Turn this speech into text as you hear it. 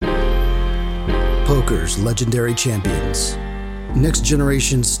poker's legendary champions,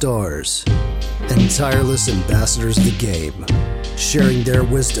 next-generation stars, and tireless ambassadors of the game, sharing their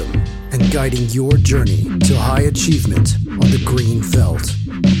wisdom and guiding your journey to high achievement on the green felt.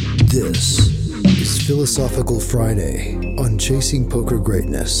 This is Philosophical Friday on Chasing Poker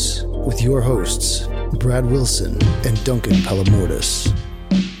Greatness with your hosts, Brad Wilson and Duncan Palamordis.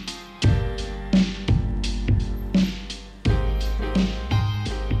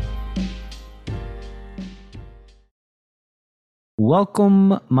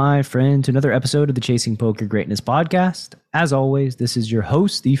 Welcome, my friend, to another episode of the Chasing Poker Greatness podcast. As always, this is your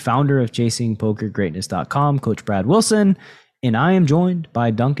host, the founder of ChasingPokerGreatness.com, Coach Brad Wilson, and I am joined by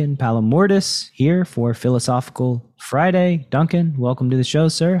Duncan Palamordis here for Philosophical Friday. Duncan, welcome to the show,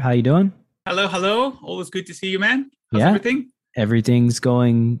 sir. How you doing? Hello. Always good to see you, man. How's everything? Everything's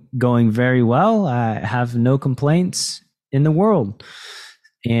going very well. I have no complaints in the world.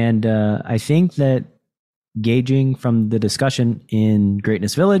 And I think that gauging from the discussion in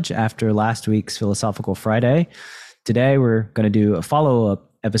Greatness Village after last week's Philosophical Friday, today we're going to do a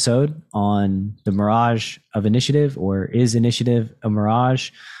follow-up episode on the mirage of initiative, or is initiative a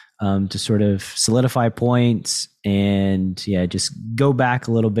mirage, to sort of solidify points and just go back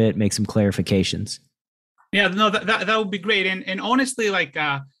a little bit, make some clarifications. Yeah, no, that would be great. And honestly, I've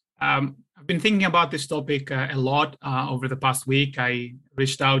been thinking about this topic a lot over the past week. I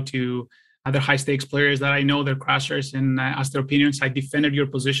reached out to other high stakes players that I know they're crashers and asked their opinions. I defended your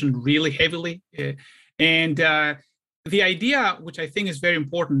position really heavily. And the idea, which I think is very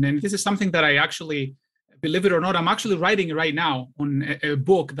important, and this is something that I actually, believe it or not, I'm actually writing right now on a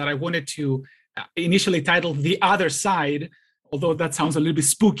book that I wanted to initially title The Other Side, although that sounds a little bit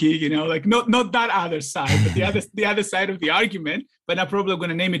spooky, not that other side, but the other side of the argument. But I'm probably going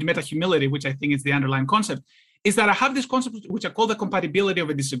to name it meta-humility, which I think is the underlying concept, is that I have this concept which I call the compatibility of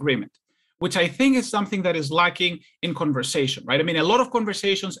a disagreement, which I think is something that is lacking in conversation, right? I mean, a lot of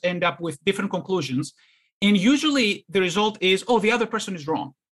conversations end up with different conclusions, and usually the result is, the other person is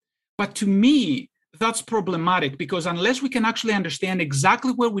wrong. But to me, that's problematic, because unless we can actually understand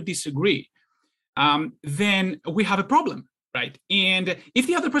exactly where we disagree, then we have a problem, right? And if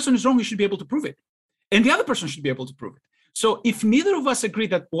the other person is wrong, you should be able to prove it. And the other person should be able to prove it. So if neither of us agree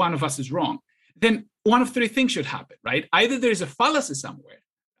that one of us is wrong, then one of three things should happen, right? Either there is a fallacy somewhere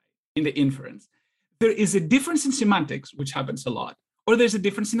in the inference, there is a difference in semantics, which happens a lot, or there's a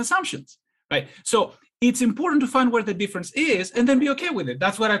difference in assumptions, right? So it's important to find where the difference is and then be okay with it.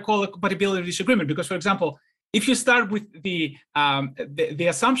 That's what I call a compatibility disagreement. Because, for example, if you start with the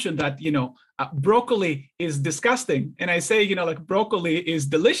assumption that, broccoli is disgusting, and I say, broccoli is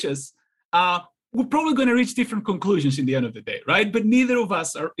delicious, we're probably going to reach different conclusions in the end of the day, right? But neither of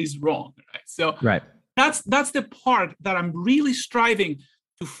us is wrong, right? So that's the part that I'm really striving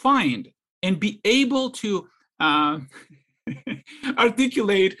to find and be able to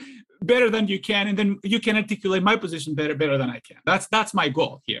articulate better than you can, and then you can articulate my position better than I can. That's my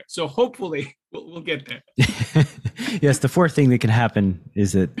goal here. So hopefully we'll get there. Yes, the fourth thing that can happen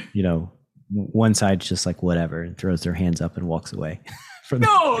is that one side's just like whatever and throws their hands up and walks away.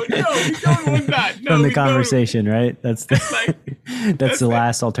 No, we don't want that. No, from the conversation, right? That's the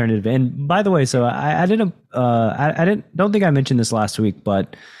last alternative. And by the way, so I don't think I mentioned this last week,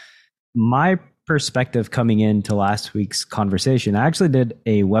 but my perspective coming into last week's conversation, I actually did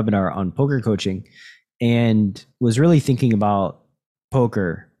a webinar on poker coaching and was really thinking about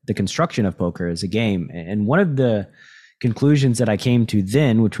poker, the construction of poker as a game. And one of the conclusions that I came to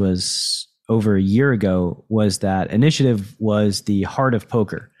then, which was over a year ago, was that initiative was the heart of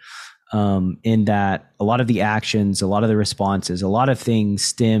poker, in that a lot of the actions, a lot of the responses, a lot of things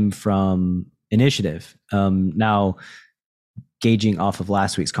stem from initiative. Now, gauging off of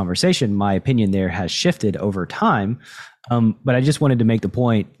last week's conversation, my opinion there has shifted over time. But I just wanted to make the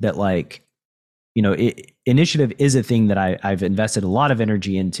point that initiative is a thing that I've invested a lot of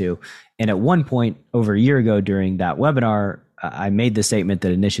energy into. And at one point over a year ago during that webinar, I made the statement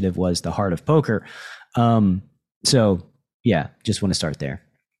that initiative was the heart of poker. So yeah, just want to start there.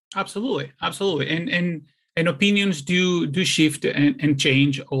 Absolutely. And opinions do shift and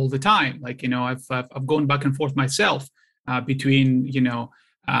change all the time. I've gone back and forth myself between,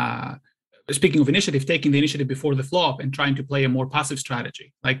 speaking of initiative, taking the initiative before the flop and trying to play a more passive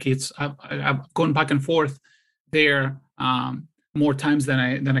strategy. I've gone back and forth there more times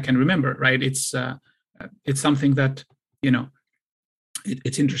than I can remember. Right? It's something that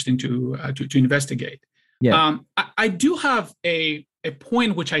it's interesting to investigate. Yeah. I do have a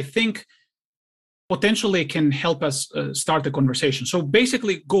point which I think potentially can help us start the conversation. So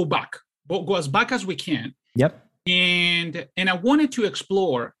basically, go as back as we can. Yep. And I wanted to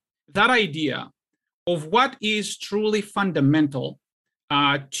explore that idea of what is truly fundamental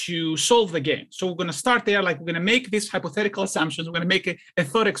to solve the game. So we're going to start there. Like, we're going to make these hypothetical assumptions. We're going to make a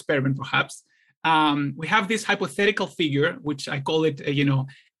thought experiment, perhaps. We have this hypothetical figure, which I call it,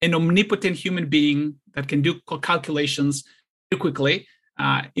 an omnipotent human being that can do calculations quickly,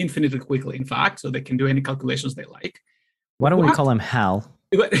 infinitely quickly, in fact, so they can do any calculations they like. Why don't we call him Hal?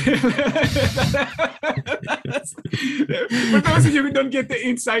 For those of you who don't get the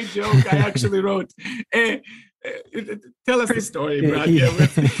inside joke, I actually wrote. Tell us the story, Brad.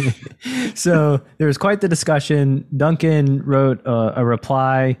 So there was quite the discussion. Duncan wrote a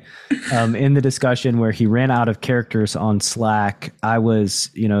reply in the discussion where he ran out of characters on Slack. I was,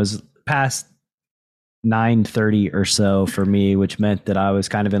 it was past 9:30 or so for me, which meant that I was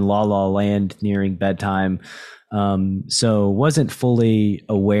kind of in la la land nearing bedtime. So wasn't fully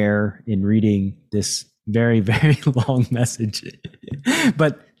aware in reading this very, very long message.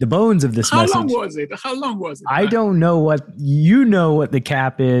 But the bones of this message. How long was it? I don't know what the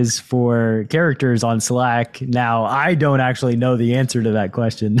cap is for characters on Slack. Now, I don't actually know the answer to that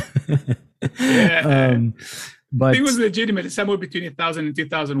question. But it was legitimate. Somewhere between 1,000 and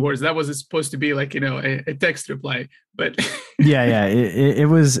 2,000 words. That was supposed to be like, a text reply. But yeah. It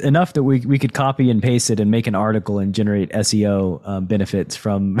was enough that we could copy and paste it and make an article and generate SEO benefits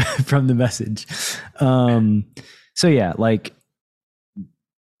from the message. So yeah, like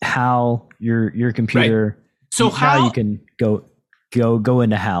Hal, your computer. Right. So how you can go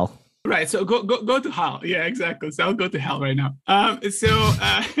into Hal. Right. So go to Hal. Yeah, exactly. So I'll go to Hal right now.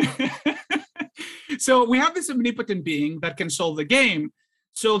 So we have this omnipotent being that can solve the game.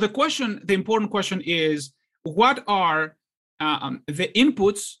 So the important question is, what are the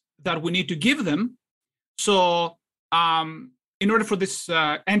inputs that we need to give them? So in order for this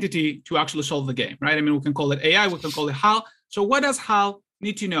entity to actually solve the game, right? I mean, we can call it AI, we can call it HAL. So what does HAL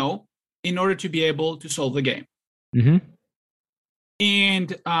need to know in order to be able to solve the game? Mm-hmm.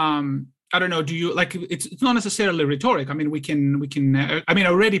 And I don't know, do you like, it's not necessarily rhetoric. I mean, we can I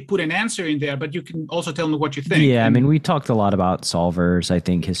already put an answer in there, but you can also tell me what you think. Yeah, I mean, we talked a lot about solvers, I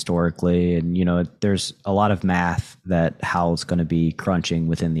think, historically, and, there's a lot of math that HAL's going to be crunching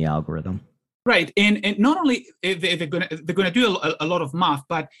within the algorithm. Right. And not only they're going to do a lot of math,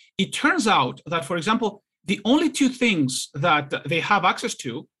 but it turns out that, for example, the only two things that they have access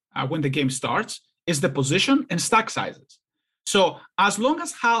to when the game starts is the position and stack sizes. So as long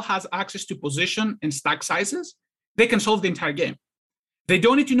as HAL has access to position and stack sizes, they can solve the entire game. They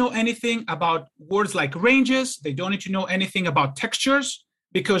don't need to know anything about words like ranges. They don't need to know anything about textures,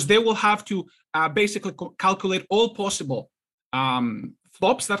 because they will have to basically calculate all possible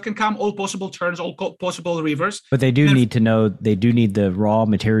flops that can come, all possible turns, all possible rivers. But they do need the raw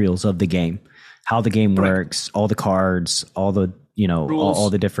materials of the game, how the game works, all the cards, all the all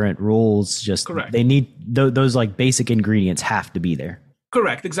the different rules. Just correct. They need those like basic ingredients have to be there.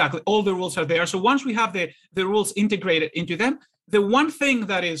 Correct, exactly. All the rules are there. So once we have the rules integrated into them, the one thing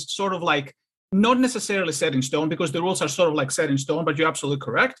that is sort of like not necessarily set in stone, because the rules are sort of like set in stone, but you're absolutely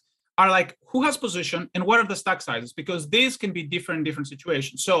correct, are like who has position and what are the stack sizes, because these can be different in different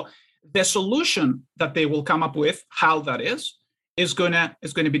situations. So the solution that they will come up with, how that is going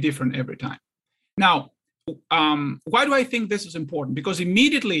to be different every time. Now, why do I think this is important? Because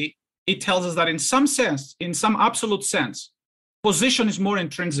immediately it tells us that in some sense, in some absolute sense, position is more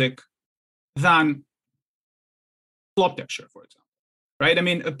intrinsic than flop texture, for example, right? I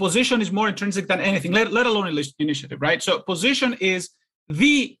mean, a position is more intrinsic than anything, let alone initiative, right? So position is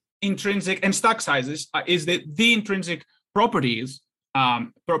the intrinsic, and stack sizes is the intrinsic properties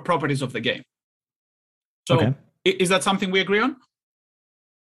of the game. So okay. Is that something we agree on?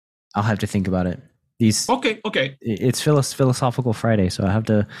 I'll have to think about it. Okay. It's Philosophical Friday, so I have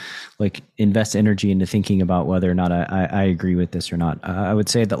to like invest energy into thinking about whether or not I agree with this or not. I would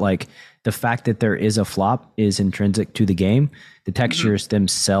say that like the fact that there is a flop is intrinsic to the game. The textures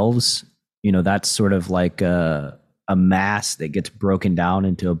themselves, that's sort of like a mass that gets broken down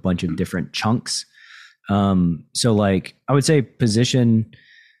into a bunch of different chunks. So like I would say position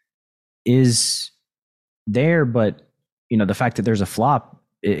is there, but the fact that there's a flop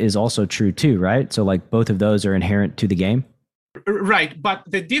is also true too, right? So like both of those are inherent to the game. Right, but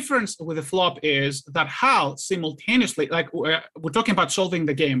the difference with the flop is that HAL simultaneously, like we're talking about solving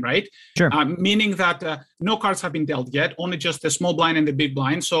the game, right? Sure. Meaning that no cards have been dealt yet, only just the small blind and the big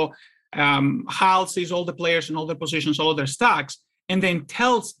blind. So HAL sees all the players and all their positions, all their stacks, and then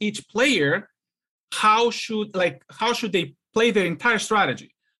tells each player how should they play their entire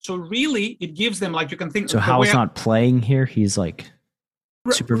strategy. So really, it gives them, like, you can think. So HAL's not playing here; he's like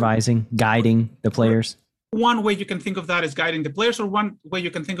supervising, guiding the players. one way you can think of that is guiding the players, or one way you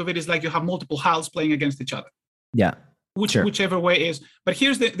can think of it is like you have multiple Hals playing against each other. Yeah. Whichever way is. But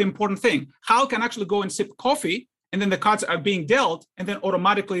here's the important thing. Hal can actually go and sip coffee, and then the cards are being dealt, and then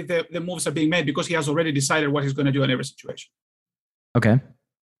automatically the moves are being made because he has already decided what he's going to do in every situation. Okay.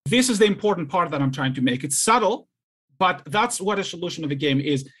 This is the important part that I'm trying to make. It's subtle, but that's what a solution of the game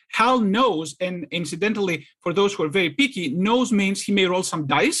is. Hal knows, and incidentally, for those who are very picky, knows means he may roll some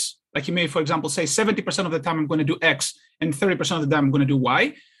dice. Like he may, for example, say 70% of the time I'm going to do X, and 30% of the time I'm going to do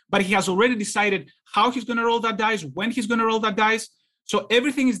Y. But he has already decided how he's going to roll that dice, when he's going to roll that dice. So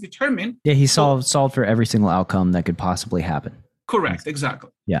everything is determined. Yeah, he solved for every single outcome that could possibly happen. Correct, exactly.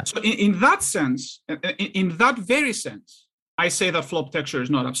 Yeah. So in that sense, in that very sense, I say that flop texture is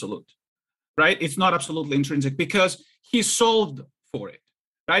not absolute, right? It's not absolutely intrinsic because he solved for it,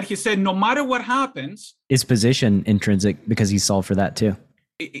 right? He said no matter what happens. Is position intrinsic because he solved for that too?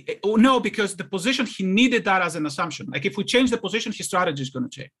 No, because the position, he needed that as an assumption. Like if we change the position, his strategy is going to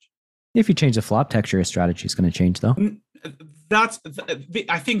change. If you change the flop texture, his strategy is going to change though.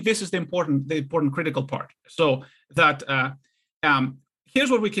 I think this is the important critical part. So that here's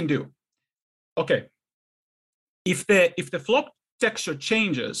what we can do. Okay. If the flop texture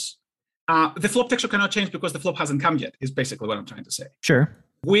changes, the flop texture cannot change because the flop hasn't come yet, is basically what I'm trying to say. Sure.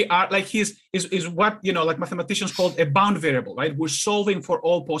 We are like is what like mathematicians call a bound variable, right? We're solving for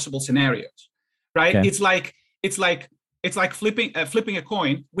all possible scenarios, right? Okay. It's like flipping a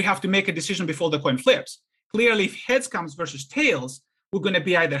coin. We have to make a decision before the coin flips. Clearly, if heads comes versus tails, we're going to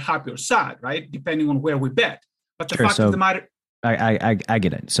be either happy or sad, right? Depending on where we bet. But the fact of the matter, I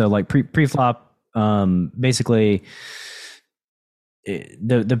get it. So like pre-flop, basically.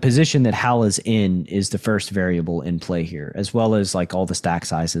 The position that Hal is in is the first variable in play here, as well as like all the stack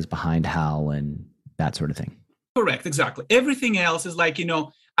sizes behind Hal and that sort of thing. Correct, exactly. Everything else is like,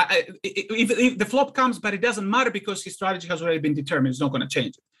 if the flop comes, but it doesn't matter because his strategy has already been determined. It's not going to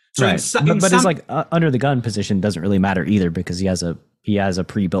change it. So right. But it's like under the gun position doesn't really matter either because he has a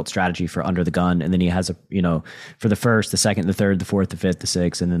pre-built strategy for under the gun, and then he has for the first, the second, the third, the fourth, the fifth, the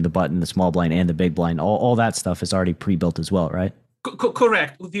sixth, and then the button, the small blind, and the big blind. All that stuff is already pre-built as well, right?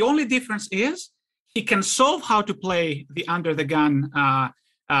 Correct. The only difference is he can solve how to play the under the gun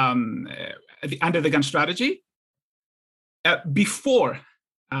strategy before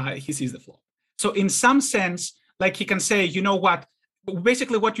he sees the flop. So in some sense, like he can say, you know what?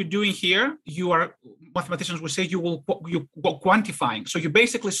 Basically, what you're doing here, mathematicians would say you quantifying. So you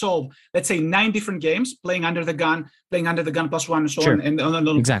basically solve, let's say, 9 different games, playing under the gun plus one, and so sure. on. And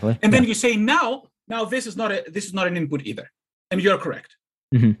exactly. And then you say now this is not an input either. And you're correct,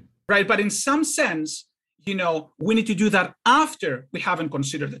 right? But in some sense, we need to do that after we haven't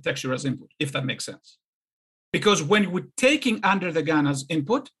considered the texture as input, if that makes sense. Because when we're taking under the gun as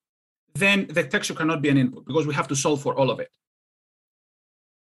input, then the texture cannot be an input because we have to solve for all of it.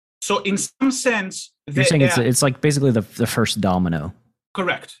 So in some sense, you're saying it's like basically the first domino.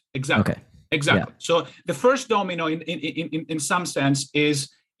 Correct. Exactly. Okay. Exactly. Yeah. So the first domino, in some sense, is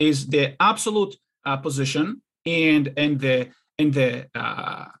the absolute position and the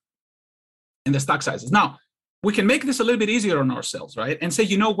stack sizes. Now, we can make this a little bit easier on ourselves, right? And say,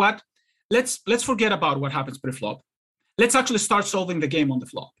 you know what? Let's forget about what happens pre-flop. Let's actually start solving the game on the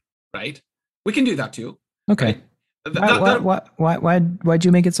flop, right? We can do that too. Okay. Right? Why'd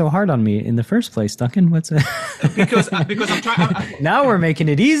you make it so hard on me in the first place, Duncan? What's it? because I'm trying. Now we're making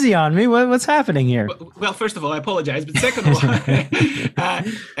it easy on me. What's happening here? Well, first of all, I apologize, but second of all,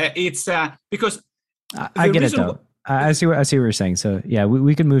 it's because I get it though. I see what you're saying. So yeah,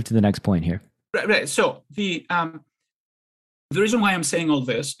 we can move to the next point here. Right. So the reason why I'm saying all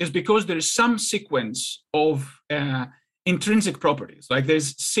this is because there is some sequence of intrinsic properties. Like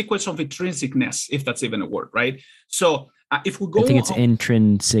there's sequence of intrinsicness, if that's even a word, right? So if we go, I think it's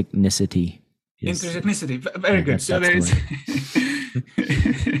intrinsicnicity. Intrinsicnicity, very good. So there is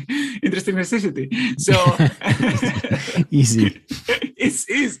intrinsicnicity. So easy. It's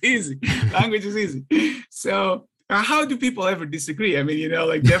easy. Language is easy. So how do people ever disagree? I mean,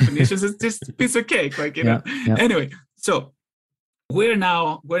 like definitions, it's just a piece of cake, like, Yeah. Anyway, so we're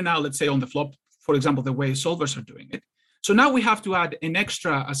now, let's say on the flop, for example, the way solvers are doing it. So now we have to add an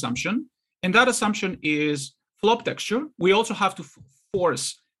extra assumption, and that assumption is flop texture. We also have to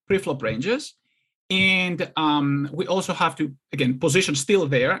force pre-flop ranges, and we also have to, again, position still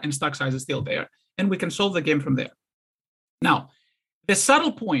there and stack size is still there, and we can solve the game from there. Now, the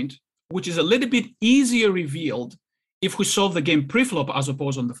subtle point, which is a little bit easier revealed if we solve the game pre-flop as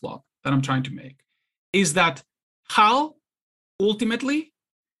opposed on the flop, that I'm trying to make, is that Hal ultimately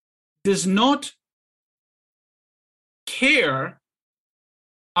does not care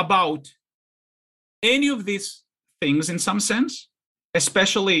about any of these things in some sense,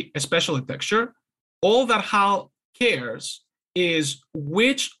 especially texture, all that HAL cares is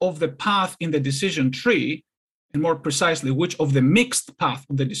which of the path in the decision tree, and more precisely, which of the mixed path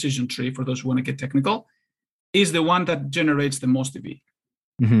of the decision tree, for those who want to get technical, is the one that generates the most EV.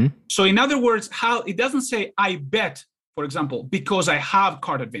 Mm-hmm. So in other words, HAL, it doesn't say, I bet, for example, because I have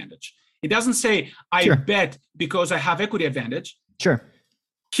card advantage. It doesn't say, I bet because I have equity advantage. Sure.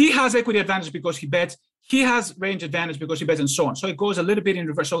 He has equity advantage because he bets. He has range advantage because he bets, and so on. So it goes a little bit in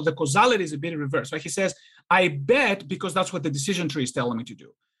reverse. So the causality is a bit in reverse. Right? He says, I bet because that's what the decision tree is telling me to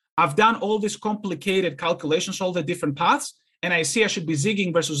do. I've done all these complicated calculations, all the different paths, and I see I should be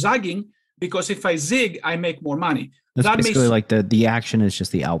zigging versus zagging because if I zig, I make more money. That's basically like the action is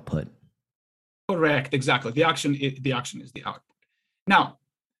just the output. Correct, exactly. The action is the output. Now,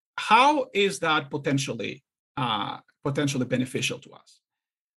 how is that potentially beneficial to us?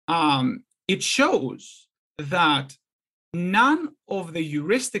 It shows that none of the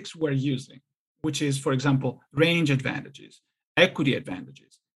heuristics we're using, which is, for example, range advantages, equity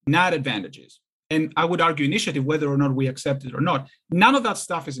advantages, NAT advantages, and I would argue initiative, whether or not we accept it or not, none of that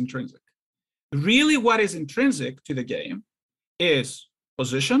stuff is intrinsic. Really, what is intrinsic to the game is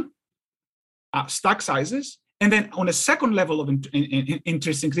position, stack sizes, and then on a second level of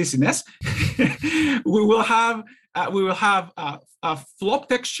intrinsicness, we will have a flop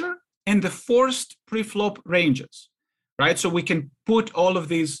texture and the forced pre-flop ranges, right? So we can put all of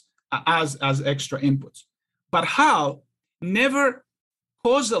these as extra inputs. But HAL never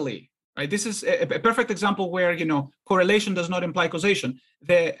causally, right? This is a perfect example where, correlation does not imply causation.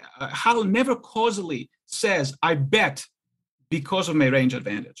 The HAL never causally says, I bet because of my range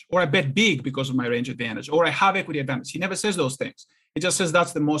advantage, or I bet big because of my range advantage, or I have equity advantage. He never says those things. He just says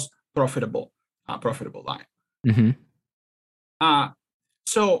that's the most profitable line. Mm-hmm.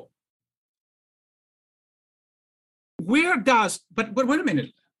 So where does, but wait a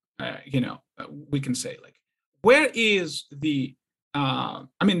minute, we can say, like, where is the,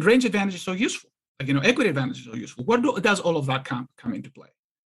 range advantage is so useful. Like, equity advantage is so useful. Where does all of that come into play?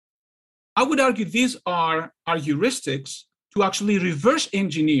 I would argue these are heuristics to actually reverse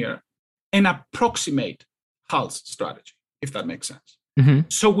engineer and approximate HAL's strategy, if that makes sense. Mm-hmm.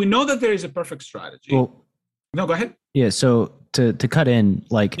 So we know that there is a perfect strategy. Well, no, go ahead. Yeah. So to cut in,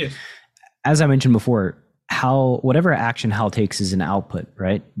 like, yes. As I mentioned before, whatever action HAL takes is an output,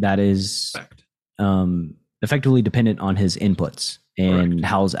 right? That is effectively dependent on his inputs and Correct.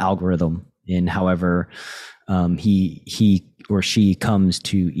 HAL's algorithm, and however he or she comes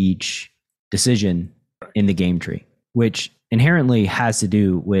to each decision in the game tree, which inherently has to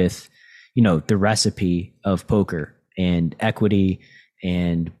do with, the recipe of poker and equity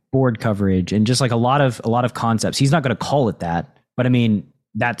and board coverage and just like a lot of concepts. He's not going to call it that, but I mean,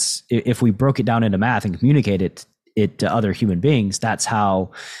 that's, if we broke it down into math and communicate it to other human beings, that's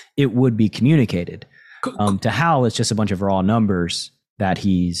how it would be communicated. To HAL, it's just a bunch of raw numbers that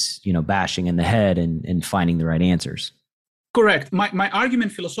he's, bashing in the head and finding the right answers. Correct. My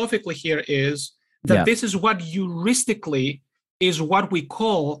argument philosophically here is that this is what heuristically is what we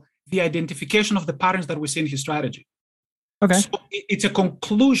call the identification of the patterns that we see in his strategy. Okay. So it's a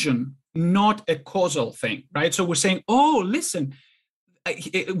conclusion, not a causal thing, right? So we're saying, oh, listen,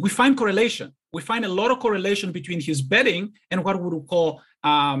 we find correlation. We find a lot of correlation between his betting and what we would call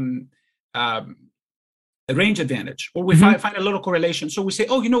a range advantage, or we find a lot of correlation. So we say,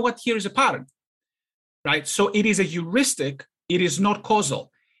 oh, you know what? Here is a pattern, right? So it is a heuristic. It is not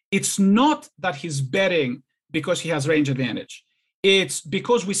causal. It's not that he's betting because he has range advantage. It's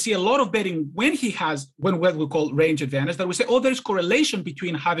because we see a lot of betting when what we call range advantage, that we say, oh, there's correlation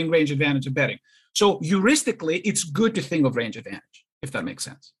between having range advantage and betting. So heuristically, it's good to think of range advantage, if that makes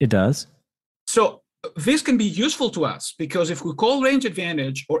sense. It does. So this can be useful to us because if we call range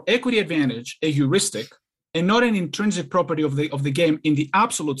advantage or equity advantage a heuristic and not an intrinsic property of the game in the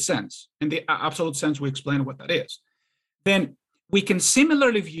absolute sense, we explain what that is, then we can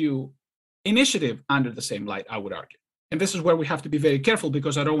similarly view initiative under the same light, I would argue. And this is where we have to be very careful,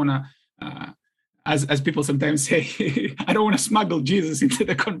 because I don't want to, as people sometimes say, I don't want to smuggle Jesus into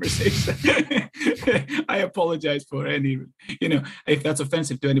the conversation. I apologize for any, if that's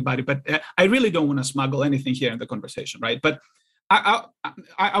offensive to anybody, but I really don't want to smuggle anything here in the conversation, right? But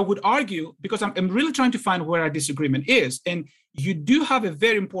I would argue, because I'm really trying to find where our disagreement is, and you do have a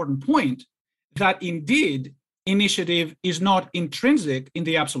very important point that indeed initiative is not intrinsic in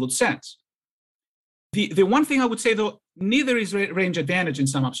the absolute sense. The one thing I would say, though, neither is range advantage in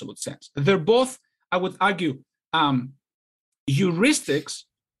some absolute sense. They're both, I would argue, heuristics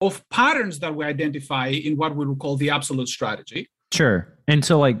of patterns that we identify in what we would call the absolute strategy. Sure. And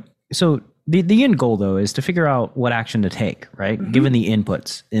so the end goal, though, is to figure out what action to take, right? Mm-hmm. Given the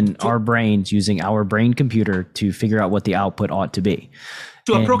inputs in our brains, using our brain computer to figure out what the output ought to be.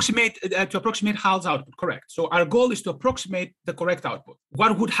 To approximate HAL's output, correct. So our goal is to approximate the correct output.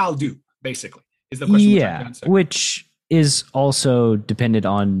 What would HAL do, basically, is the question. Yeah, which is also dependent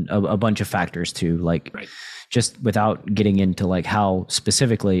on a bunch of factors too, like just without getting into like how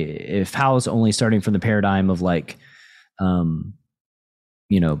specifically, if HAL is only starting from the paradigm of like,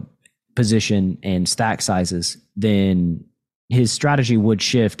 position and stack sizes, then his strategy would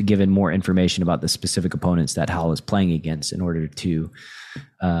shift given more information about the specific opponents that HAL is playing against in order to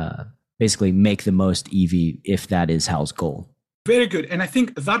basically make the most EV if that is HAL's goal. Very good. And I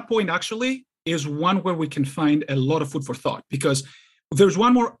think that point actually is one where we can find a lot of food for thought, because there's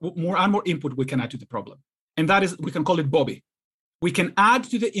one more input we can add to the problem. And that is, we can call it Bobby. We can add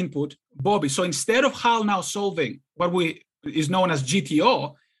to the input Bobby. So instead of HAL now solving what is known as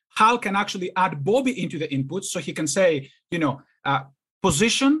GTO, HAL can actually add Bobby into the input. So he can say,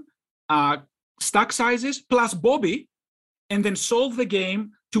 position, stack sizes plus Bobby, and then solve the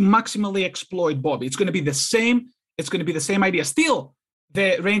game to maximally exploit Bobby. It's going to be the same. It's going to be the same idea. Still,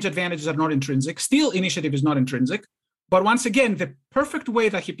 the range advantages are not intrinsic. Still, initiative is not intrinsic. But once again, the perfect way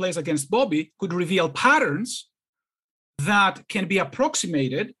that he plays against Bobby could reveal patterns that can be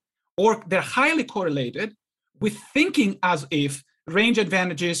approximated, or they're highly correlated with thinking as if range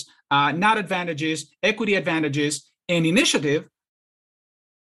advantages, NAT advantages, equity advantages, and initiative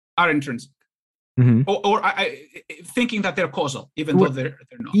are intrinsic. Mm-hmm. Or thinking that they're causal, even though they're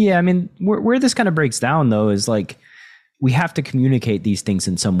not. Yeah, I mean, where this kind of breaks down, though, is like, we have to communicate these things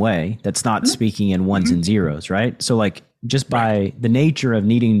in some way that's not speaking in ones and zeros, right? So like, just by the nature of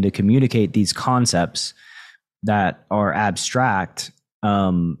needing to communicate these concepts that are abstract,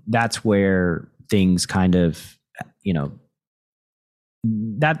 that's where things kind of,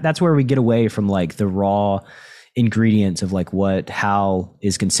 that's where we get away from like the raw ingredients of like what HAL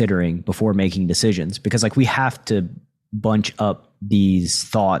is considering before making decisions, because like we have to bunch up these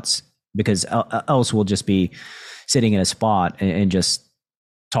thoughts, because else we'll just be sitting in a spot and just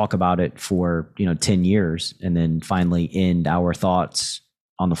talk about it for 10 years and then finally end our thoughts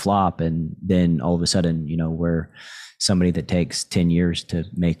on the flop, and then all of a sudden we're somebody that takes 10 years to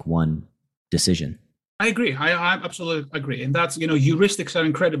make one decision. I agree. I absolutely agree. And that's, heuristics are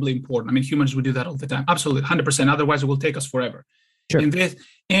incredibly important. I mean, humans would do that all the time. Absolutely, 100%. Otherwise, it will take us forever. Sure.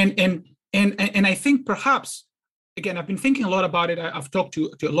 And I think perhaps, again, I've been thinking a lot about it. I've talked to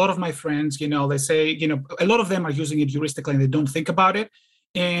a lot of my friends. They say, a lot of them are using it heuristically and they don't think about it.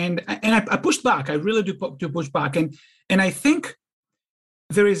 And I pushed back. I really do push back. And I think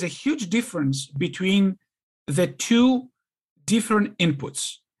there is a huge difference between the two different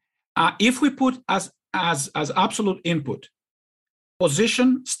inputs. If we put as absolute input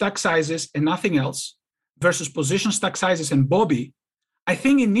position, stack sizes, and nothing else, versus position, stack sizes, and Bobby, I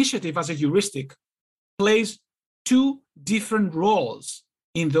think initiative as a heuristic plays two different roles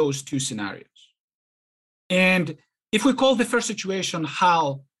in those two scenarios. And if we call the first situation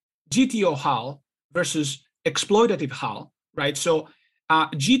HAL, GTO HAL versus exploitative HAL, right? So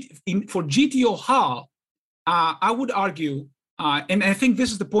for GTO HAL, I would argue, and I think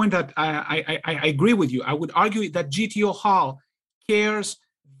this is the point that I agree with you. I would argue that GTO HAL cares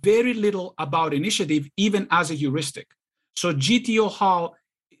very little about initiative, even as a heuristic. So GTO HAL,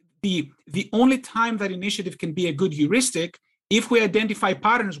 the only time that initiative can be a good heuristic, if we identify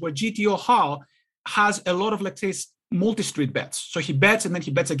patterns where GTO HAL has a lot of, let's say, multi-street bets. So he bets and then he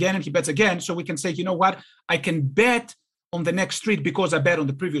bets again and he bets again. So we can say, you know what, I can bet on the next street because I bet on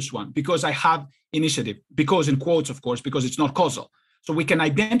the previous one, because I have initiative, because in quotes, of course, because it's not causal. So we can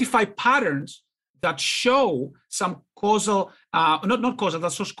identify patterns that show some causal, not causal,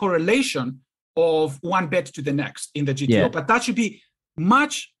 that shows correlation of one bet to the next in the GTO. Yeah. But that should be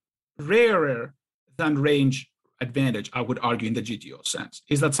much rarer than range advantage, I would argue, in the GTO sense.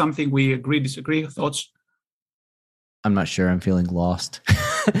 Is that something we agree, disagree? Thoughts? I'm not sure. I'm feeling lost.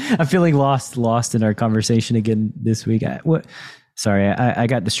 I'm feeling lost in our conversation again this week. I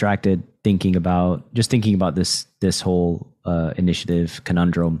got distracted thinking about this whole initiative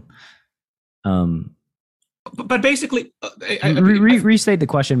conundrum. But basically, restate the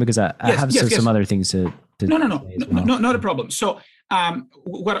question, because I have some other things to No, not a problem. So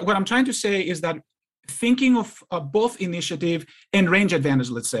what I'm trying to say is that thinking of both initiative and range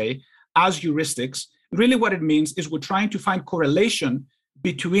advantage, let's say, as heuristics, really what it means is we're trying to find correlation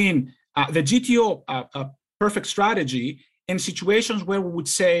between the GTO perfect strategy and situations where we would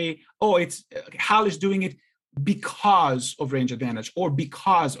say, oh, it's HAL is doing it because of range advantage or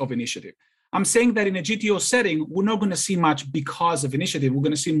because of initiative. I'm saying that in a GTO setting, we're not going to see much because of initiative. We're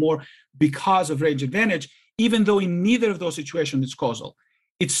going to see more because of range advantage, even though in neither of those situations it's causal.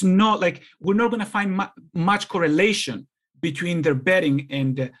 It's not like we're not going to find much correlation between their betting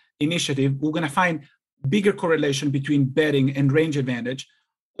and initiative. We're going to find bigger correlation between betting and range advantage,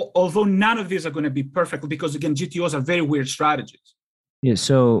 although none of these are going to be perfect because, again, GTOs are very weird strategies. Yeah,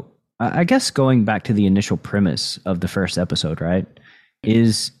 so I guess going back to the initial premise of the first episode, right?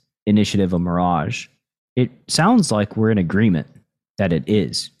 Is initiative a mirage? It sounds like we're in agreement that it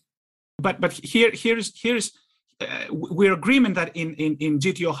is. But here's we're agreement that in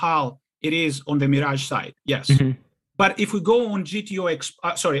GTO HAL it is on the mirage side, yes. Mm-hmm. But if we go on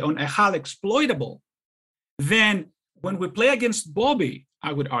on a HAL exploitable, then when we play against Bobby,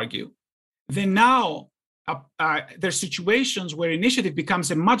 I would argue, then now there's situations where initiative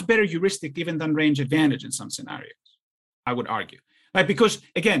becomes a much better heuristic even than range advantage in some scenarios, I would argue. Right? Because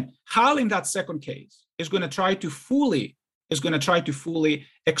again, HAL in that second case is going to try to fully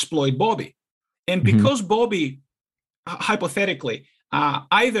exploit Bobby. And because Bobby, hypothetically,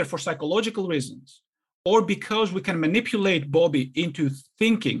 either for psychological reasons or because we can manipulate Bobby into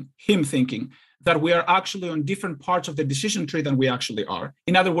thinking that we are actually on different parts of the decision tree than we actually are.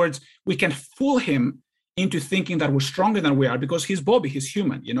 In other words, we can fool him into thinking that we're stronger than we are because he's Bobby, he's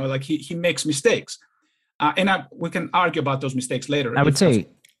human, like he makes mistakes. We can argue about those mistakes later. I would say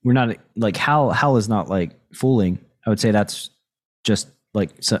we're not like HAL is not like fooling. I would say that's just like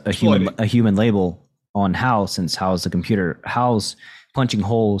a human label on HAL, since HAL is the computer. HAL's punching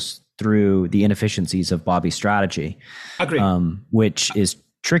holes through the inefficiencies of Bobby's strategy. Agreed. Which is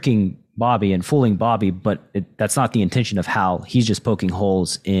tricking Bobby and fooling Bobby, but that's not the intention of HAL. He's just poking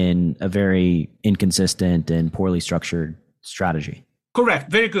holes in a very inconsistent and poorly structured strategy.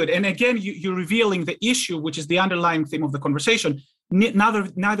 Correct. Very good. And again, you're revealing the issue, which is the underlying theme of the conversation.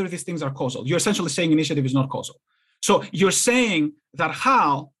 Neither of these things are causal. You're essentially saying initiative is not causal. So you're saying that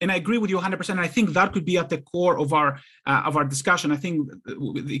HAL, and I agree with you 100%, and I think that could be at the core of our discussion. I think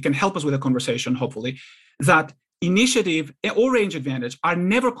it can help us with the conversation, hopefully, that initiative or range advantage are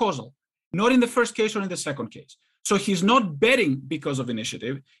never causal, not in the first case or in the second case. So he's not betting because of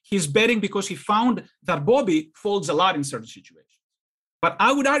initiative. He's betting because he found that Bobby folds a lot in certain situations. But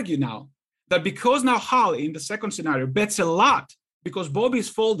I would argue now that because now HAL in the second scenario bets a lot because Bobby is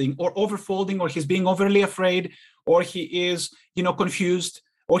folding or overfolding, or he's being overly afraid, or he is, confused,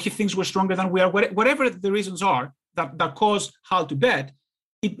 or he thinks we're stronger than we are, whatever the reasons are that cause HAL to bet,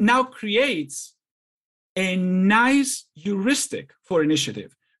 it now creates a nice heuristic for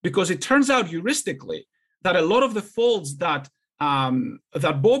initiative, because it turns out heuristically that a lot of the folds that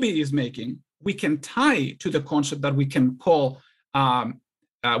Bobby is making, we can tie to the concept that we can call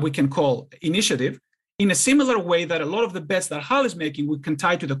initiative, in a similar way that a lot of the bets that HAL is making, we can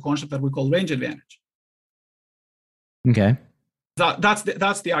tie to the concept that we call range advantage. Okay. That's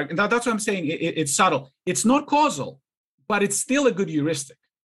the argument. That's what I'm saying. It's subtle. It's not causal, but it's still a good heuristic.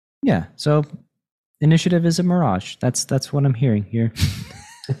 Yeah. So initiative is a mirage. That's what I'm hearing here.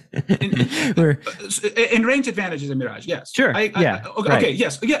 And range advantage is a mirage. Yes. Sure. Okay.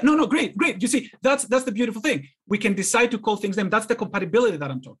 Yes. Yeah. No. Great. You see, that's the beautiful thing. We can decide to call things name. That's the compatibility that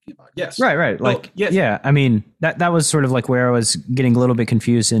I'm talking about. Yes. Right. Like, yes. Yeah. I mean, that was sort of like where I was getting a little bit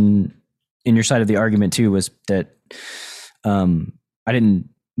confused in your side of the argument too, was that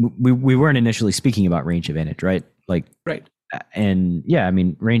we weren't initially speaking about range advantage, right? Like, right. And yeah, I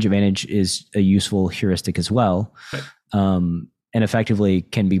mean, range advantage is a useful heuristic as well. Right. And effectively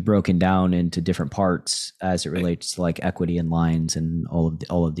can be broken down into different parts as it relates to like equity and lines and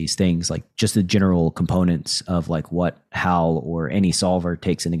all of these things, like just the general components of like what HAL or any solver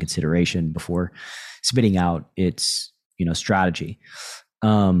takes into consideration before spitting out its strategy.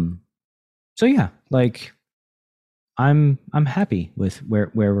 So yeah, like I'm happy with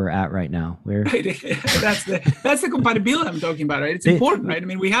where we're at right now. Right. That's the compatibility I'm talking about, right? It's important, right? I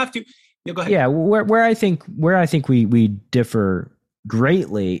mean, we have to. Yeah, go ahead. Yeah, where I think we differ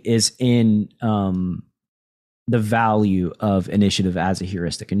greatly is in the value of initiative as a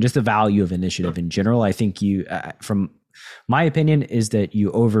heuristic, and just the value of initiative in general. I think you, from my opinion, is that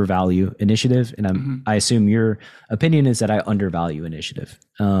you overvalue initiative, and I assume your opinion is that I undervalue initiative.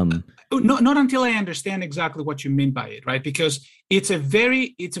 Not until I understand exactly what you mean by it, right? Because it's a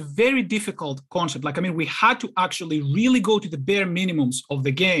very difficult concept. Like, I mean, we had to actually really go to the bare minimums of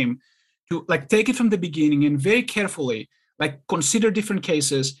the game to like take it from the beginning and very carefully like consider different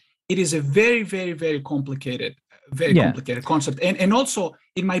cases. It is a very, very, very complicated concept. And also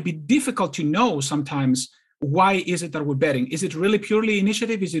it might be difficult to know sometimes, why is it that we're betting? Is it really purely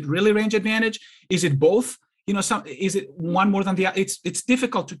initiative? Is it really range advantage? Is it both? is it one more than the other? It's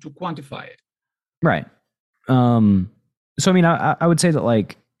difficult to quantify it. Right. So, I mean, I would say that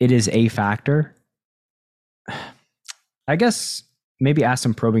like it is a factor. I guess maybe ask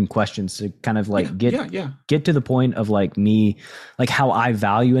some probing questions to kind of like get to the point of like me, like how I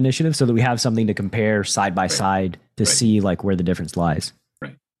value initiative so that we have something to compare side by side to see like where the difference lies.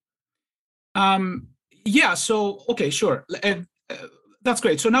 Right. Yeah. So, okay, sure. That's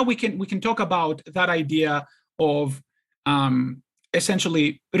great. So now we can talk about that idea of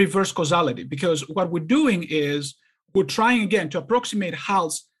essentially reverse causality, because what we're doing is we're trying again to approximate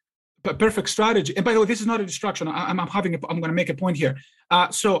Hal's perfect strategy. And by the way, this is not a distraction. I'm going to make a point here.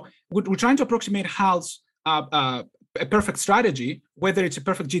 So we're trying to approximate Hal's a perfect strategy, whether it's a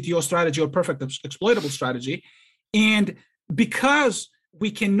perfect GTO strategy or perfect exploitable strategy. And because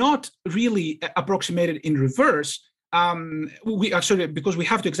we cannot really approximate it in reverse, because we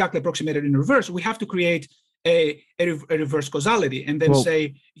have to exactly approximate it in reverse, we have to create a reverse causality and then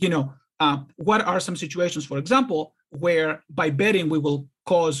say, what are some situations, for example, where by betting we will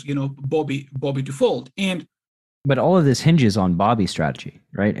cause, Bobby to fold. But all of this hinges on Bobby's strategy,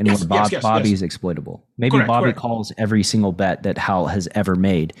 right? And Bobby's exploitable. Maybe correct. Calls every single bet that Hal has ever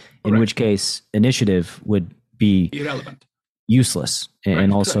made, in which case initiative would be irrelevant, useless,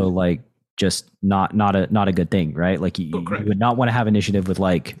 and also like just not a good thing, right? Like you would not want to have initiative with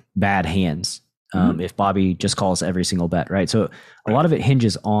like bad hands if Bobby just calls every single bet, right? So a lot of it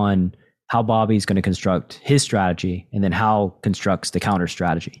hinges on how Bobby's going to construct his strategy and then Hal constructs the counter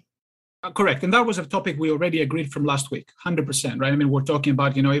strategy. Correct. And that was a topic we already agreed from last week, 100%, right? I mean, we're talking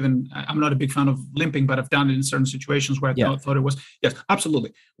about, even I'm not a big fan of limping, but I've done it in certain situations where I thought it was, yes,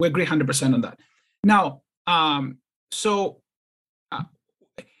 absolutely. We agree 100% on that. Now,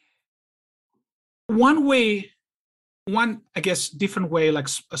 one, I guess, different way, like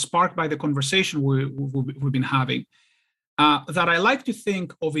sparked by the conversation we've been having, that I like to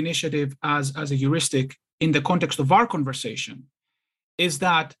think of initiative as a heuristic in the context of our conversation is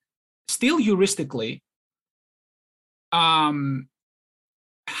that still heuristically, Hal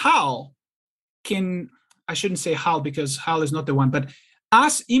can, I shouldn't say Hal because Hal is not the one, but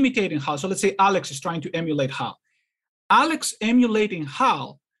us imitating Hal. So let's say Alex is trying to emulate Hal. Alex emulating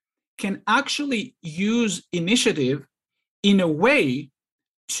Hal can actually use initiative in a way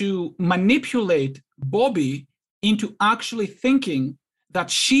to manipulate Bobby into actually thinking that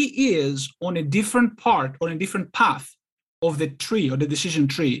she is on a different part or a different path of the tree or the decision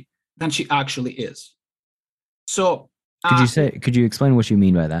tree than she actually is. So could you explain what you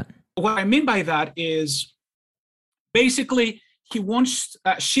mean by that? What I mean by that is basically Alex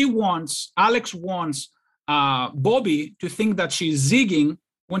wants Bobby to think that she's zigging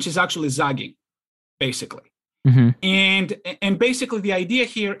when she's actually zagging, basically. Mm-hmm. And basically the idea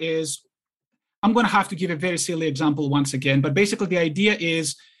here is, I'm going to have to give a very silly example once again, but basically the idea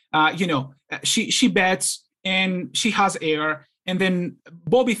is, she bets and she has air, and then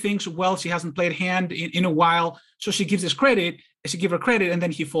Bobby thinks, well, she hasn't played hand in a while, so she gives her credit, and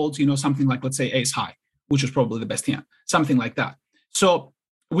then he folds, something like, let's say, ace high, which is probably the best hand, something like that. So,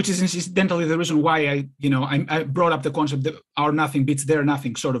 which is incidentally the reason why I brought up the concept that our nothing beats their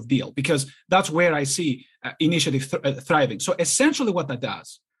nothing sort of deal, because that's where I see initiative thriving. So essentially what that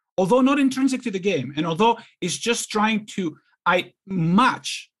does, although not intrinsic to the game, and although it's just trying to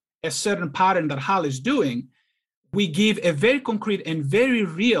match a certain pattern that Hal is doing, we give a very concrete and very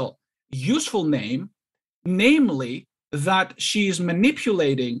real, useful name, namely that she is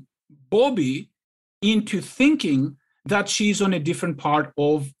manipulating Bobby into thinking that she's on a different part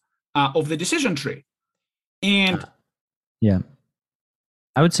of the decision tree. And I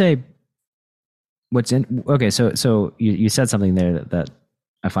would say so you said something there that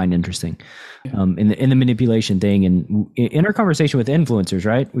I find interesting in the manipulation thing, and in our conversation with influencers,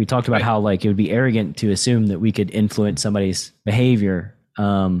 right? We talked about how like it would be arrogant to assume that we could influence somebody's behavior.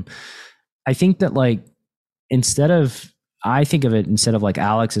 I think that I think of it instead of like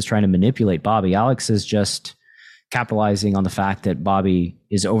Alex is trying to manipulate Bobby, Alex is just capitalizing on the fact that Bobby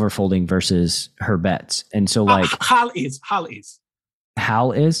is overfolding versus her bets. And so like Hal is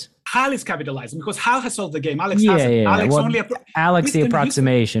capitalizing because Hal has solved the game. Alex hasn't. Alex the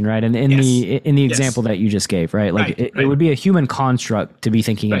approximation, right? And in the example that you just gave, right? Like it would be a human construct to be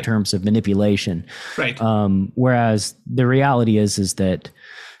thinking in terms of manipulation. Right. Whereas the reality is that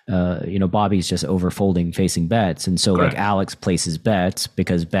Bobby's just overfolding facing bets. And so like Alex places bets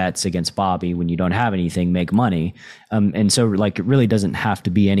because bets against Bobby when you don't have anything make money. And so like it really doesn't have to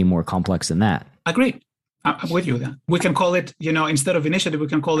be any more complex than that. Agreed. I'm with you then. We can call it, instead of initiative, we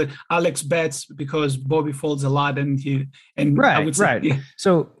can call it Alex bets because Bobby folds a lot I would say, right.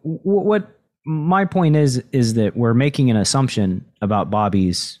 So what my point is that we're making an assumption about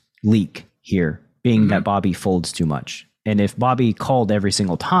Bobby's leak here, being that Bobby folds too much. And if Bobby called every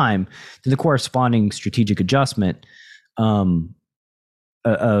single time, then the corresponding strategic adjustment of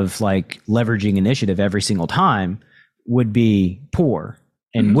like leveraging initiative every single time would be poor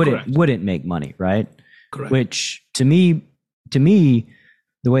and wouldn't make money, right? Correct. Which to me,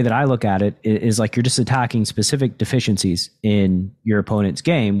 the way that I look at it is like you're just attacking specific deficiencies in your opponent's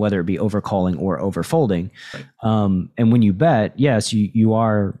game, whether it be overcalling or overfolding. Right. And when you bet, yes, you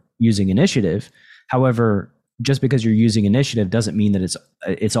are using initiative. However, just because you're using initiative doesn't mean that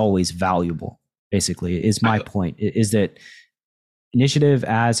it's always valuable. Basically, is my point. Is that initiative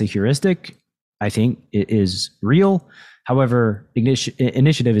as a heuristic, I think it is real. However,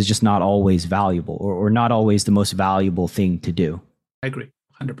 initiative is just not always valuable or not always the most valuable thing to do. I agree.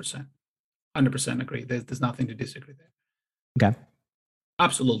 100%. 100% agree. There's nothing to disagree there. Okay.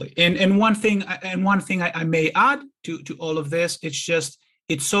 Absolutely. And one thing I may add to all of this,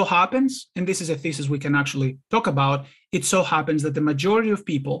 it so happens, and this is a thesis we can actually talk about, it so happens that the majority of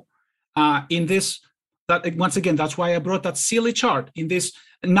people in this, that once again, that's why I brought that silly chart in this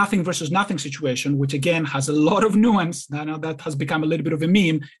nothing versus nothing situation, which again has a lot of nuance. Now that has become a little bit of a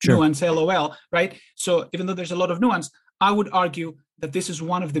meme, sure. Nuance, LOL, right? So even though there's a lot of nuance, I would argue that this is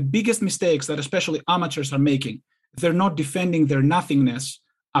one of the biggest mistakes that especially amateurs are making. They're not defending their nothingness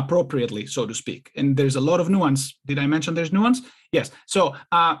appropriately, so to speak. And there's a lot of nuance. Did I mention there's nuance? Yes. So,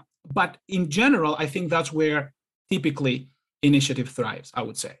 but in general, I think that's where typically initiative thrives, I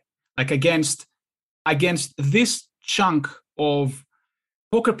would say. Like against this chunk of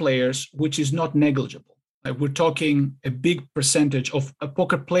poker players, which is not negligible. Like we're talking a big percentage of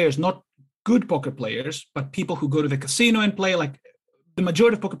poker players, not good poker players, but people who go to the casino and play. Like the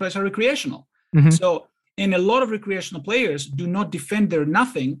majority of poker players are recreational. Mm-hmm. So, and a lot of recreational players do not defend their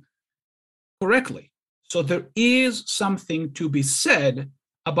nothing correctly. So there is something to be said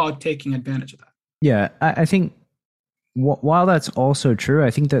about taking advantage of that. Yeah, I think while that's also true,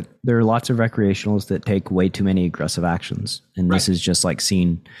 I think that there are lots of recreationals that take way too many aggressive actions. And this is just like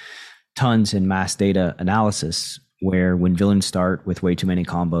seen tons in mass data analysis, where when villains start with way too many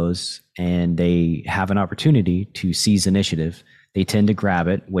combos and they have an opportunity to seize initiative, they tend to grab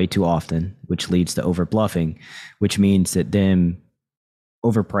it way too often, which leads to over bluffing, which means that them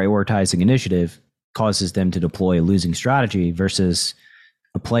over prioritizing initiative causes them to deploy a losing strategy versus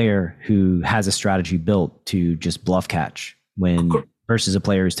a player who has a strategy built to just bluff catch versus a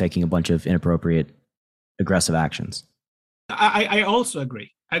player who's taking a bunch of inappropriate aggressive actions. I also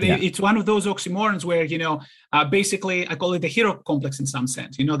agree. I think it's one of those oxymorons where, basically I call it the hero complex in some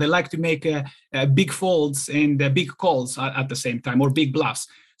sense. They like to make big folds and big calls at the same time, or big bluffs.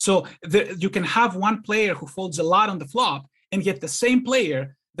 So you can have one player who folds a lot on the flop, and yet the same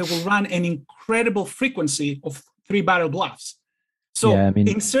player that will run an incredible frequency of 3-barrel bluffs. So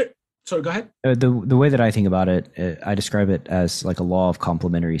sorry, go ahead. The way that I think about it, I describe it as like a law of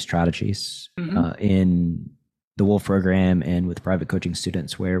complementary strategies in the Wolf program and with private coaching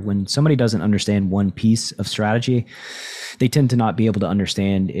students, where when somebody doesn't understand one piece of strategy, they tend to not be able to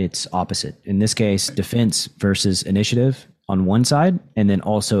understand its opposite. In this case, defense versus initiative on one side, and then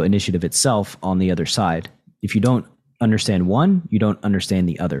also initiative itself on the other side. If you don't understand one, you don't understand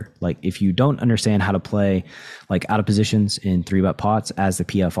the other. Like if you don't understand how to play like out of positions in 3-bet pots as the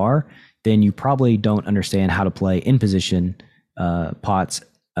PFR, then you probably don't understand how to play in position pots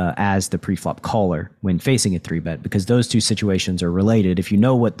as the pre-flop caller when facing a 3-bet, because those two situations are related. If you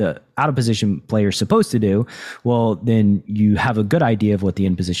know what the out of position player is supposed to do, well, then you have a good idea of what the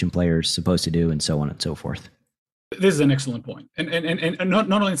in position player is supposed to do, and so on and so forth. This is an excellent point. And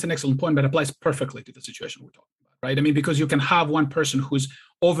not only it's an excellent point, but applies perfectly to the situation we're talking about, right? I mean, because you can have one person who's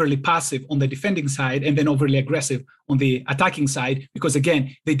overly passive on the defending side and then overly aggressive on the attacking side, because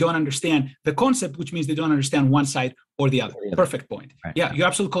again, they don't understand the concept, which means they don't understand one side or the other. Perfect point. Right. Yeah, you're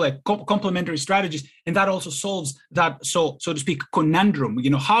absolutely correct. Complementary strategies. And that also solves that, so to speak, conundrum.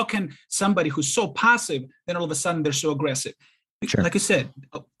 How can somebody who's so passive, then all of a sudden they're so aggressive? Sure. Like I said,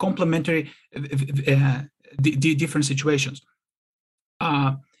 complementary different situations.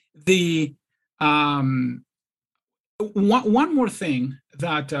 One more thing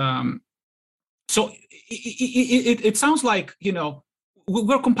that so it sounds like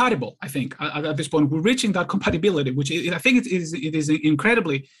we're compatible. I think at this point we're reaching that compatibility, which I think it is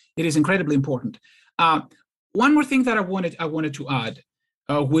incredibly important. One more thing that I wanted to add,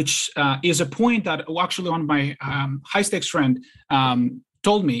 which is a point that actually one of my high stakes friend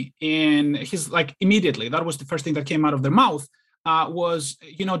told me, and he's like, immediately, that was the first thing that came out of their mouth, was,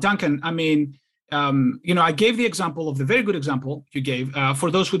 Duncan, I mean, I gave the example of the very good example you gave. For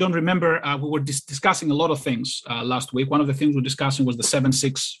those who don't remember, we were discussing a lot of things last week. One of the things we were discussing was the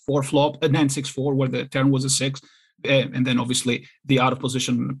 7-6-4 flop, 9-6-4, where the turn was a 6. And then obviously the out of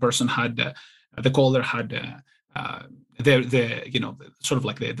position person had, the caller had sort of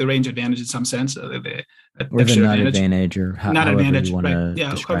like the range advantage in some sense. Or the nut advantage, or not advantage, you want right?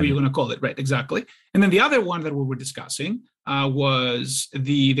 to However you're going to call it, right? Exactly. And then the other one that we were discussing was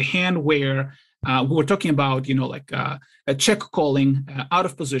the hand where we were talking about, a check calling out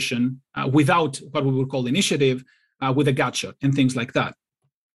of position without what we would call initiative with a gut shot and things like that.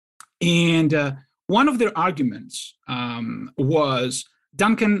 And one of their arguments was,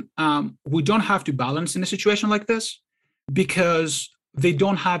 Duncan, we don't have to balance in a situation like this because they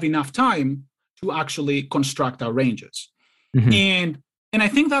don't have enough time to actually construct our ranges. Mm-hmm. And I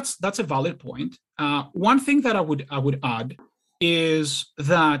think that's a valid point. One thing that I would add is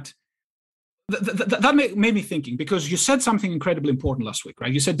that that made me thinking, because you said something incredibly important last week,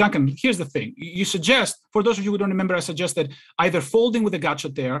 right? You said, Duncan, here's the thing. You suggest, for those of you who don't remember, I suggested either folding with a gut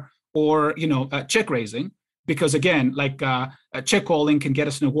shot there or, check raising, because again, check calling can get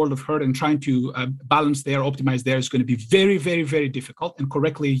us in a world of hurt, and trying to balance there, optimize there is going to be very, very, very difficult. And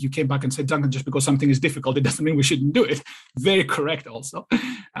correctly, you came back and said, Duncan, just because something is difficult, it doesn't mean we shouldn't do it. Very correct also.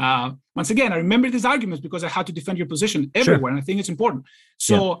 Once again, I remember these arguments because I had to defend your position everywhere. Sure. And I think it's important.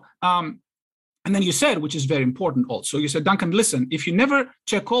 So, yeah. And then you said, which is very important also, you said, Duncan, listen, if you never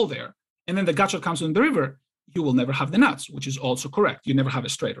check call there, and then the gut shot comes in the river, you will never have the nuts, which is also correct. You never have a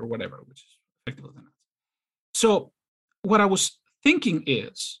straight or whatever, which is effectively the nuts. So what I was thinking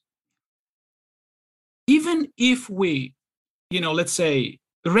is, even if we, let's say,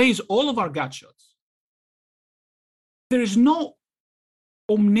 raise all of our gut shots, there is no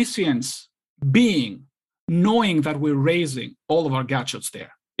omniscience being knowing that we're raising all of our gut shots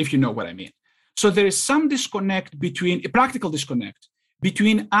there, if you know what I mean. So there is some disconnect a practical disconnect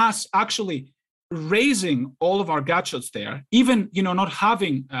between us actually raising all of our gut shots there, even, not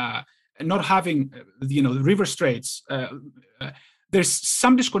having the river straights. There's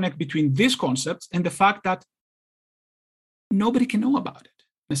some disconnect between these concepts and the fact that nobody can know about it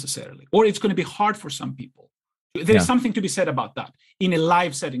necessarily, or it's going to be hard for some people. There's something to be said about that in a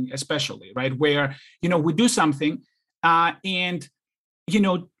live setting, especially, right? Where, we do something and.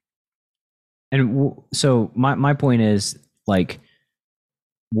 And so my point is,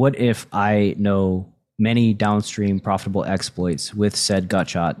 what if I know many downstream profitable exploits with said gut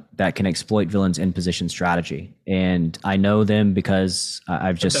shot that can exploit villains in position strategy? And I know them because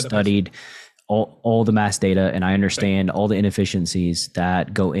I've just studied all the mass data, and I understand all the inefficiencies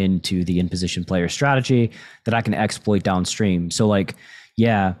that go into the in position player strategy that I can exploit downstream. So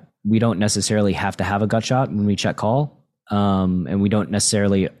we don't necessarily have to have a gut shot when we check call. And we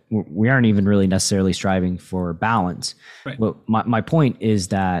aren't even really necessarily striving for balance. Right. But my point is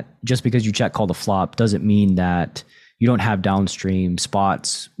that just because you check call the flop doesn't mean that you don't have downstream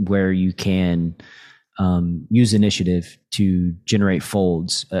spots where you can use initiative to generate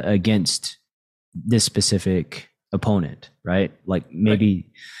folds against this specific opponent, right?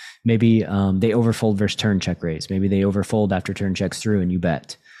 Maybe they overfold versus turn check raise. Maybe they overfold after turn checks through and you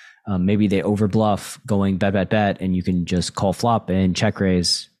bet. Maybe they overbluff going bet, and you can just call flop and check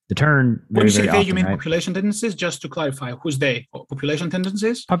raise the turn. When you say they, you mean population tendencies? Just to clarify, who's they? Population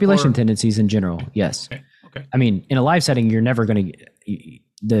tendencies? Population tendencies in general, yes. Okay. I mean, in a live setting, you're never going to.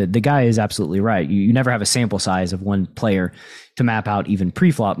 The guy is absolutely right. You never have a sample size of one player to map out even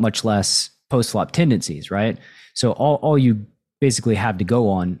pre-flop, much less post-flop tendencies, right? So all you basically have to go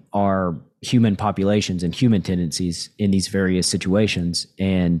on are human populations and human tendencies in these various situations,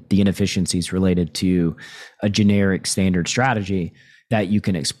 and the inefficiencies related to a generic standard strategy that you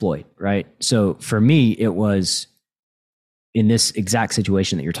can exploit, right? So for me, it was in this exact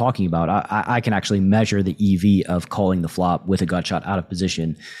situation that you're talking about, I can actually measure the EV of calling the flop with a gut shot out of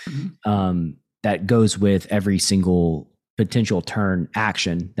position. Mm-hmm. That goes with every single potential turn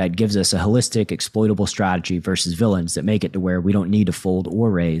action that gives us a holistic exploitable strategy versus villains that make it to where we don't need to fold or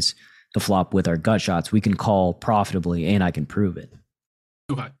raise the flop with our gut shots. We can call profitably, and I can prove it.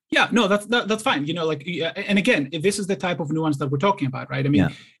 Okay. Yeah, no, that's fine. And again, this is the type of nuance that we're talking about, right? I mean,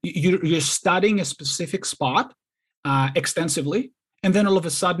 you're studying a specific spot extensively, and then all of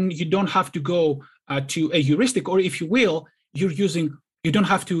a sudden you don't have to go to a heuristic, or if you will, you don't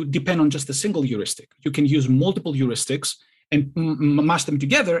have to depend on just a single heuristic. You can use multiple heuristics and mash them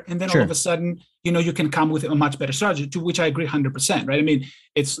together, and then all of a sudden, you can come with a much better strategy, to which I agree 100%, right? I mean,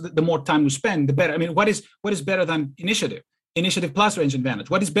 it's the more time we spend, the better. I mean, what is better than initiative? Initiative plus range advantage.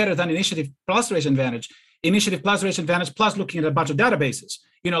 What is better than initiative plus range advantage? initiative plus race advantage plus looking at a bunch of databases.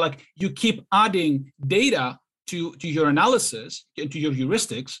 Like you keep adding data to your analysis, to your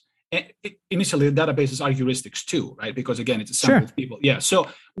heuristics. And initially, the databases are heuristics too, right? Because again, it's a sample of people. Yeah. So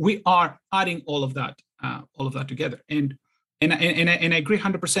we are adding all of that together, and I agree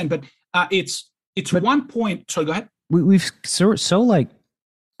 100%. But it's one point. Sorry, go ahead. We've so like,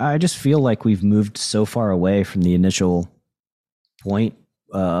 I just feel like we've moved so far away from the initial point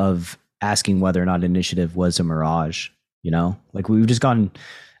of asking whether or not initiative was a mirage. Like we've just gone.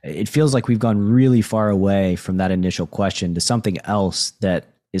 It feels like we've gone really far away from that initial question to something else that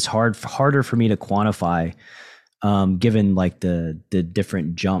is harder for me to quantify, given like the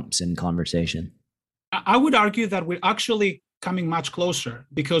different jumps in conversation. I would argue that we're actually coming much closer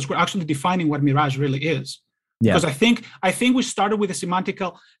because we're actually defining what mirage really is. Yeah. Because I think we started with a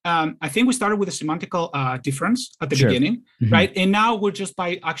semantical difference at the beginning, right? And now we're just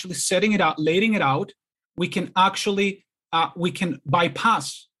by actually setting it out, laying it out, we can actually we can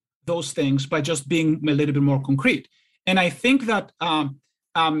bypass those things by just being a little bit more concrete. And I think that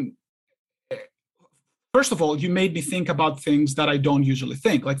first of all, you made me think about things that I don't usually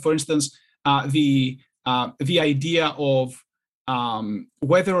think. Like for instance, the idea of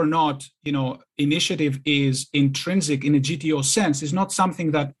whether or not initiative is intrinsic in a GTO sense is not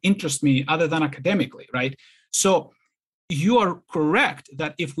something that interests me other than academically, right? So you are correct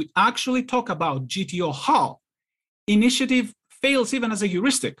that if we actually talk about GTO HAL, initiative fails even as a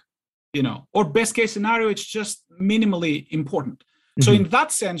heuristic, or best case scenario, it's just minimally important. So in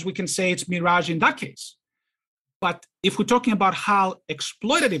that sense, we can say it's mirage in that case. But if we're talking about HAL,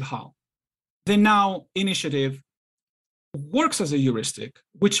 exploitative HAL, then now initiative works as a heuristic,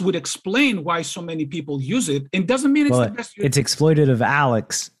 which would explain why so many people use it. And doesn't mean it's the best heuristic. It's exploitative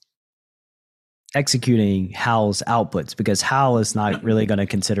Alex executing HAL's outputs, because HAL is not really going to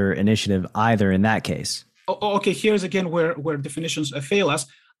consider initiative either in that case. Okay, here's again where definitions fail us.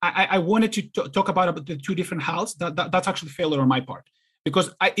 I wanted to talk about the two different HALs. That's actually failure on my part,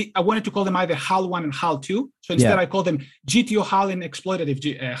 because I wanted to call them either HAL 1 and HAL 2. So instead I call them GTO HAL and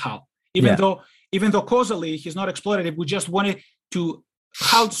exploitative HAL. Even though causally he's not exploitative, we just wanted to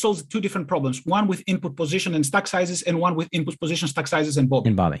HAL solves two different problems, one with input position and stack sizes, and one with input position, stack sizes, and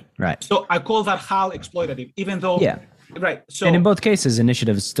bobbing. Right. So I call that HAL exploitative, even though right. So and in both cases,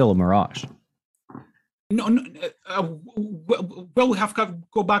 initiative is still a mirage. No, well, we have to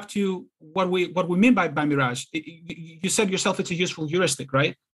go back to what we mean by mirage. You said yourself it's a useful heuristic,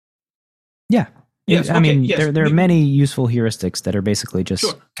 right? Yeah. Yes. I mean, there are many useful heuristics that are basically just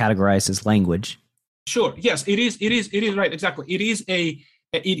categorized as language. Sure. Yes, it is right. Exactly. It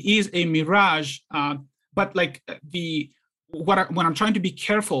is a mirage. But like what I'm trying to be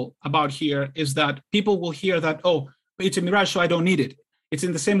careful about here is that people will hear that, oh, it's a mirage, so I don't need it. It's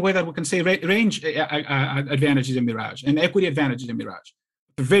in the same way that we can say range advantage is a mirage and equity advantage is a mirage.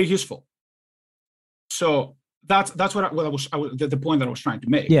 They're very useful. So that's what I was the point that I was trying to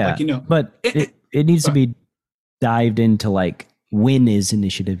make. Yeah, but it needs to be dived into, like, when is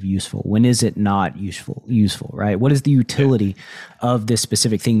initiative useful? When is it not useful, right? What is the utility of this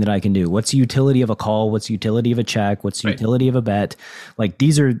specific thing that I can do? What's the utility of a call? What's the utility of a check? What's the utility of a bet? Like,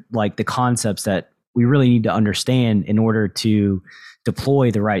 these are like the concepts that we really need to understand in order to deploy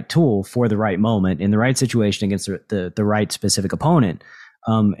the right tool for the right moment in the right situation against the right specific opponent.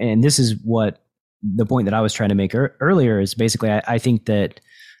 And this is what the point that I was trying to make earlier is basically, I think that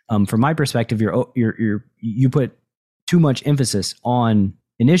from my perspective, you put too much emphasis on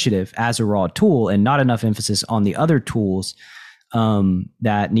initiative as a raw tool and not enough emphasis on the other tools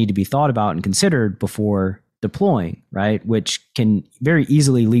that need to be thought about and considered before deploying, right? Which can very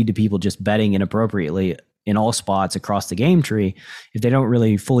easily lead to people just betting inappropriately in all spots across the game tree if they don't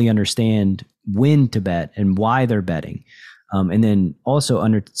really fully understand when to bet and why they're betting. And then also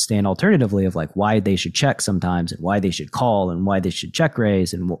understand alternatively of like why they should check sometimes and why they should call and why they should check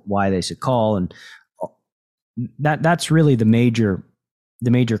raise and why they should call. And that's really the major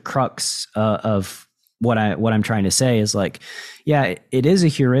crux of what I'm trying to say is like, yeah, it is a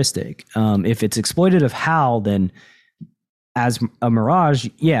heuristic. If it's exploitative HAL, then as a mirage,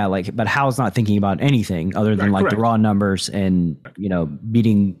 yeah, like, but HAL's not thinking about anything other than the raw numbers and,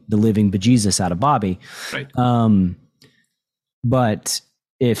 beating the living bejesus out of Bobby. Right. But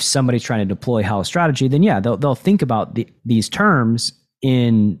if somebody's trying to deploy HAL strategy, then yeah, they'll think about these terms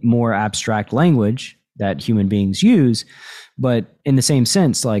in more abstract language that human beings use. But in the same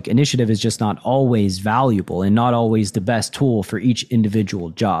sense, like, initiative is just not always valuable and not always the best tool for each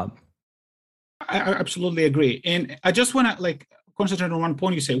individual job. I absolutely agree. And I just want to concentrate on one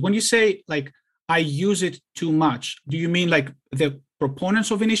point you say. When you say I use it too much, do you mean like the proponents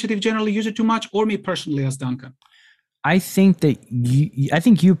of initiative generally use it too much, or me personally as Duncan? I think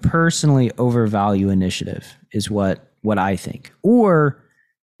you personally overvalue initiative is what I think. Or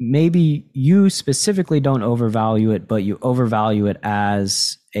maybe you specifically don't overvalue it, but you overvalue it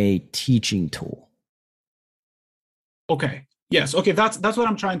as a teaching tool. Okay. Yes. Okay. That's what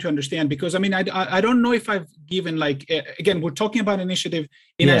I'm trying to understand, because I mean, I don't know if I've given, like, again, we're talking about initiative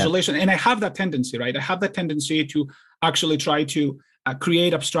in isolation, and I have that tendency, right? I have that tendency to actually try to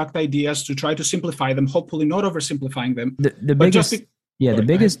create abstract ideas, to try to simplify them, hopefully not oversimplifying them. The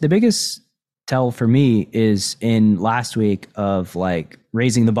biggest tell for me is in last week of like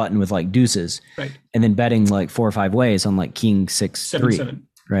raising the button with like deuces, right, and then betting like 4 or 5 ways on like king 6-3, 7-7.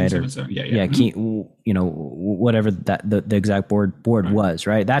 right? 7-7. Yeah. Mm-hmm. King, whatever that the exact board right. was,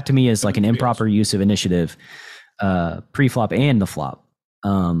 right? That to me is like an improper use of initiative, pre-flop and the flop.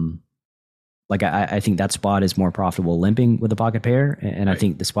 Like I think that spot is more profitable limping with a pocket pair, and right. I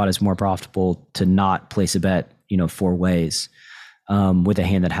think the spot is more profitable to not place a bet, 4 ways, with a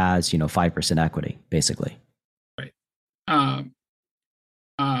hand that has 5% equity, basically. Right.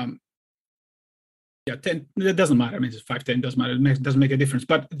 Yeah, 10. It doesn't matter. I mean, it's 5-10 doesn't matter. It doesn't make a difference.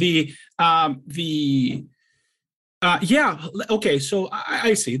 But yeah. Okay. So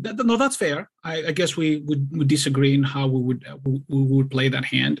I see. No, that's fair. I guess we would disagree in how we would play that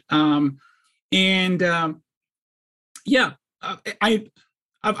hand.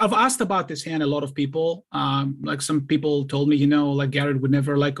 I've asked about this hand a lot of people. Like some people told me, like Garrett would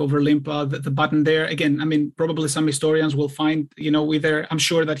never like overlimp the button there. Again, I mean, probably some historians will find, either I'm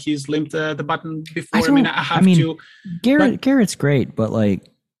sure that he's limped the button before. Garrett's great, but like,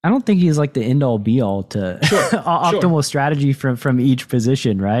 I don't think he's like the end all be all to optimal strategy from each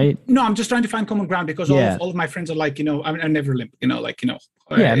position, right? No, I'm just trying to find common ground, because all of my friends are like, I never limp,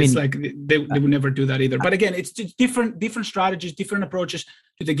 Yeah, I mean, it's like they would never do that either. But again, it's different strategies, different approaches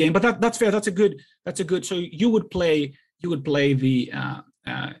to the game. But that's fair. That's a good. So you would play the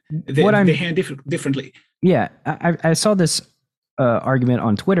hand differently. Yeah, I saw this argument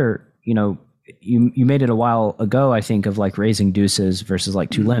on Twitter. You made it a while ago, I think, of like raising deuces versus like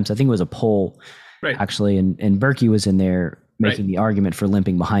 2 limps. I think it was a poll, right, actually, and Berkey was in there making the argument for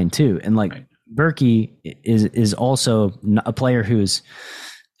limping behind 2, and like. Right. Berkey is also a player who's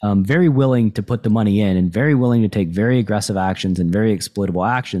very willing to put the money in and very willing to take very aggressive actions and very exploitable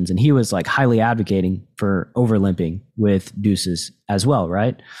actions. And he was like highly advocating for over limping with deuces as well,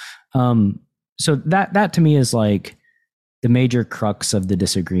 right? So that to me is like the major crux of the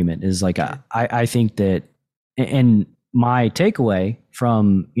disagreement is like, I think that, and my takeaway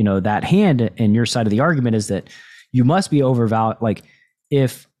from, that hand and your side of the argument is that you must be overvalued. Like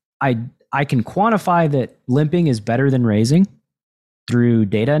if I can quantify that limping is better than raising through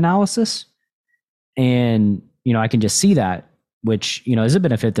data analysis. And, I can just see that, which, is a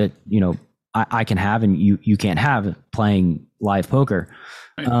benefit that, I can have and you can't have playing live poker.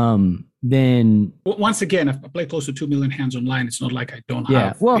 Right. Then once again, I play close to 2 million hands online. It's not like I don't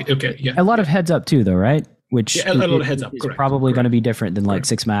have. Well, okay. Yeah. A lot of heads up too, though, right? Which a lot of heads up. Is probably going to be different than like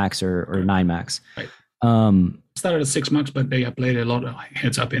 6 max or 9 max. Right. Started at 6 max, but they have played a lot of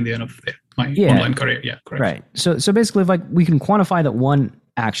heads up in the end of my online career. Yeah, correct. Right. So basically, like we can quantify that one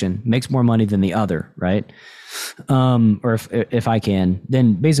action makes more money than the other, right? Or if I can,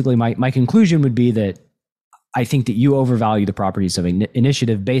 then basically my conclusion would be that I think that you overvalue the properties of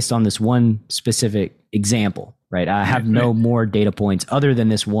initiative based on this one specific example, right? I have no more data points other than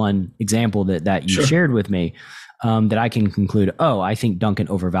this one example that you shared with me, that I can conclude, I think Duncan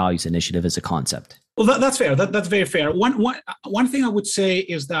overvalues initiative as a concept. Well, that's fair. That's very fair. One thing I would say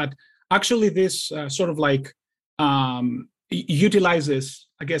is that actually this sort of like utilizes,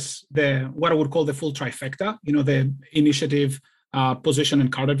 I guess, what I would call the full trifecta, the initiative, position,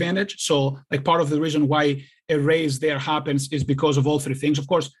 and card advantage. So like part of the reason why a raise there happens is because of all 3 things. Of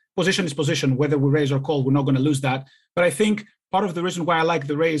course, position is position. Whether we raise or call, we're not going to lose that. But I think part of the reason why I like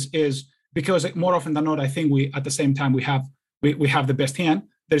the raise is because more often than not, I think at the same time we have the best hand.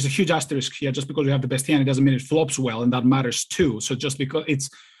 There's a huge asterisk here. Just because we have the best hand, it doesn't mean it flops well, and that matters too. So just because it's,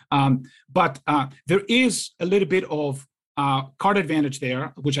 but there is a little bit of card advantage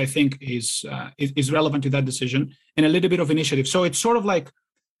there, which I think is relevant to that decision, and a little bit of initiative. So it's sort of like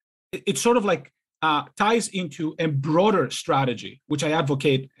ties into a broader strategy, which I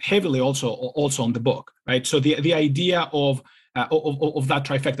advocate heavily also in the book, right? So the idea of that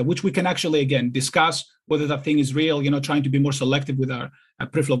trifecta, which we can actually again discuss whether that thing is real, trying to be more selective with our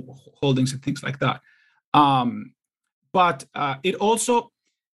preflop holdings and things like that. But it also,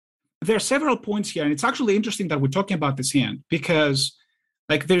 there are several points here, and it's actually interesting that we're talking about this hand because,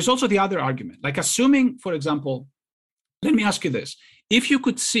 like, there's also the other argument, like assuming, for example, Let me ask you this. If you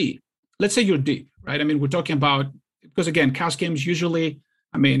could see, let's say you're deep, right? I mean, we're talking about, because again, cash games usually,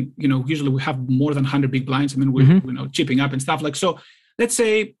 I mean, usually we have more than 100 big blinds. I mean, we're chipping up and stuff like, so let's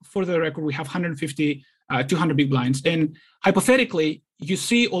say for the record, we have 150, 200 big blinds. And hypothetically, you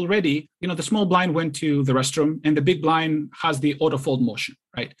see already, the small blind went to the restroom and the big blind has the auto fold motion,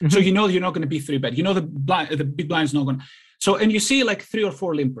 right? So you're not going to be 3-bet. The big blind is not going to. So, and you see like 3 or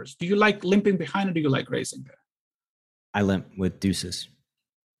 4 limpers. Do you like limping behind or do you like raising there? I limp with deuces.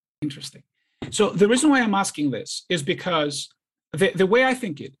 Interesting. So the reason why I'm asking this is because the way I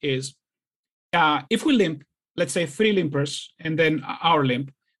think it is, if we limp, let's say 3 limpers and then our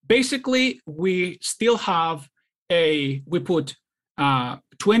limp, basically we still have we put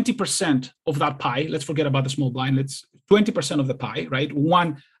 20% of that pie. Let's forget about the small blind. Let's 20% of the pie, right?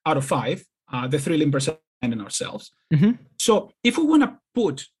 1 out of 5, the 3 limpers and in ourselves. So if we want to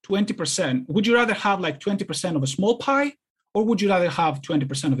put 20%, would you rather have like 20% of a small pie or would you rather have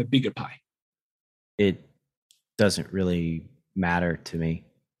 20% of a bigger pie? It doesn't really matter to me.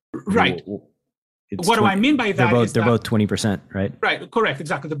 Right. What do I mean by that? They're both 20%, right? Right, correct,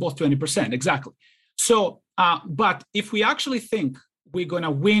 exactly. They're both 20%, exactly. So, but if we actually think we're going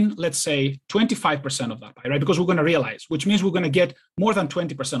to win, let's say 25% of that pie, right? Because we're going to realize, which means we're going to get more than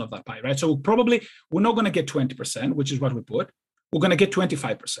 20% of that pie, right? So we're not going to get 20%, which is what we put. We're going to get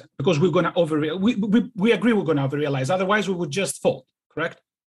 25% because we're going to we agree we're going to overrealize. Otherwise, we would just fold, correct?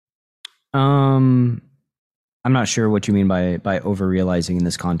 I'm not sure what you mean by overrealizing in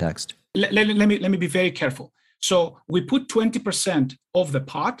this context. Let me be very careful. So we put 20% of the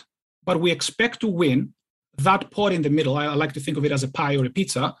pot, but we expect to win that pot in the middle. I like to think of it as a pie or a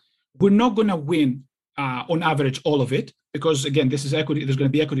pizza. We're not going to win on average all of it because again, this is equity. There's going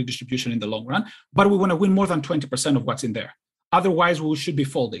to be equity distribution in the long run, but we want to win more than 20% of what's in there. Otherwise, we should be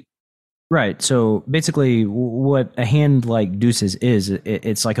folding. Right. So basically what a hand like deuces is,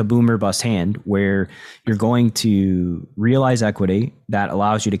 it's like a boom or bust hand where you're going to realize equity that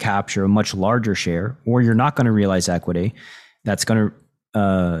allows you to capture a much larger share, or you're not going to realize equity that's going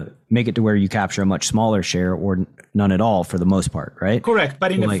to make it to where you capture a much smaller share or none at all for the most part, right? Correct.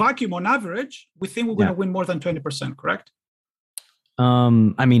 But in a vacuum on average, we think we're going to win more than 20%, correct?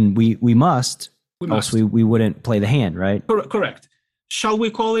 I mean, we must. Else we wouldn't play the hand, right? Correct. Shall we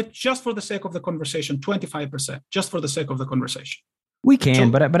call it, just for the sake of the conversation, 25%, just for the sake of the conversation? We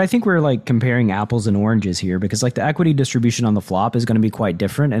can, but I think we're like comparing apples and oranges here because like the equity distribution on the flop is going to be quite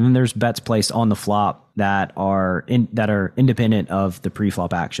different. And then there's bets placed on the flop that are independent of the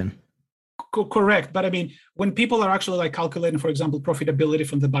pre-flop action. Correct. But I mean, when people are actually like calculating, for example, profitability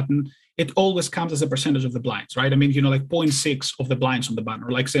from the button, it always comes as a percentage of the blinds, right? I mean, like 0.6 of the blinds on the button,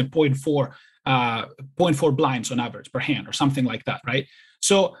 or like say 0.4 blinds on average per hand or something like that, right?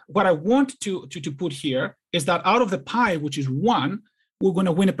 So what I want to put here is that out of the pie, which is 1, we're going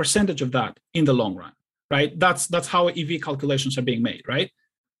to win a percentage of that in the long run, right? That's how EV calculations are being made, right?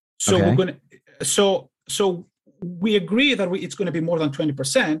 So we're going to, so we agree that it's going to be more than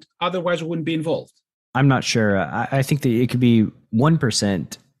 20%. Otherwise, we wouldn't be involved. I'm not sure. I think that it could be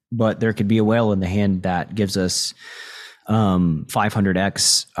 1%, but there could be a whale in the hand that gives us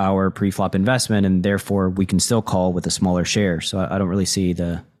 500x our pre-flop investment, and therefore we can still call with a smaller share. So I don't really see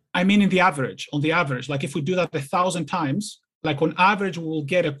I mean, on the average, like if we do that 1,000 times, like on average, we will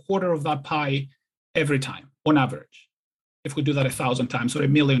get a quarter of that pie every time on average. If we do that 1,000 times or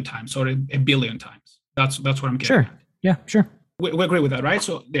 1,000,000 times or a billion times, that's what I'm getting. Sure. Yeah, sure. We agree with that, right?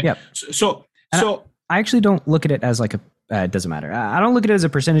 So, yeah. So I actually don't look at it as like it doesn't matter. I don't look at it as a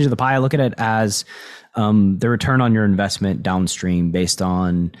percentage of the pie. I look at it as the return on your investment downstream based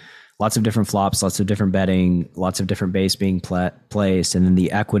on lots of different flops, lots of different betting, lots of different base being placed, and then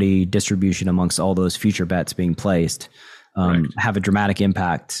the equity distribution amongst all those future bets being placed have a dramatic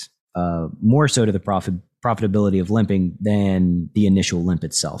impact, more so to the profitability of limping than the initial limp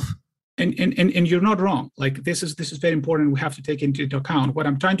itself. And you're not wrong. Like this is very important. We have to take into account what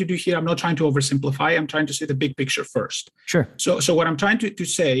I'm trying to do here. I'm not trying to oversimplify. I'm trying to see the big picture first. Sure. So what I'm trying to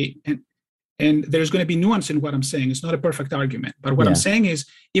say, and there's going to be nuance in what I'm saying. It's not a perfect argument, but what I'm saying is,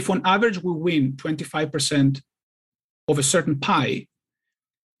 if on average we win 25% of a certain pie,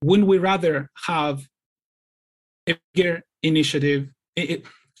 wouldn't we rather have a bigger initiative?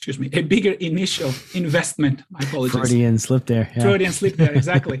 A bigger initial investment. My apologies. Freudian slip there. Yeah. Freudian slip there,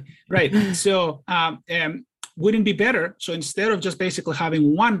 exactly. Right. So wouldn't it be better? So instead of just basically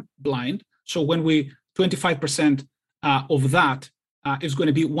having 1 blind, so when 25% of that is going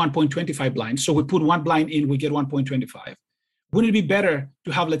to be 1.25 blinds. So we put 1 blind in, we get 1.25. Wouldn't it be better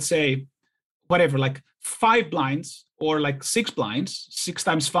to have, let's say, whatever, like 5 blinds or like 6 blinds, 6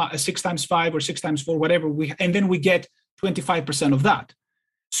 times 5 or 6 times 4, whatever, and then we get 25% of that.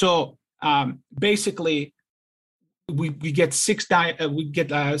 So basically, we get six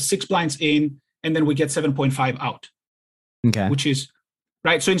blinds in, and then we get 7.5 out. Okay. Which is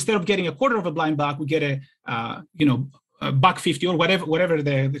right. So instead of getting a quarter of a blind back, we get a $1.50 or whatever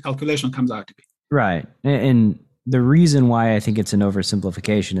the calculation comes out to be. Right. And the reason why I think it's an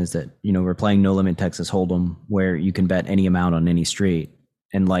oversimplification is that, we're playing No Limit Texas Hold'em, where you can bet any amount on any street,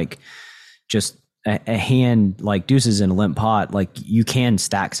 and like just a hand like deuces in a limp pot, like you can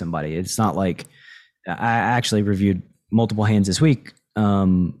stack somebody. It's not like, I actually reviewed multiple hands this week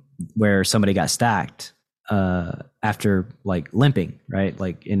where somebody got stacked after like limping, right?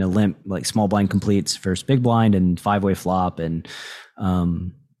 Like in a limp, like small blind completes versus big blind and 5-way flop, and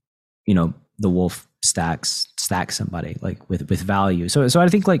the wolf stacks somebody like with value. So I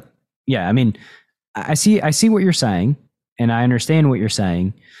think like, yeah, I mean, I see what you're saying, and I understand what you're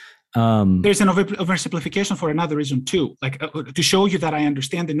saying. There's an oversimplification for another reason too, like to show you that I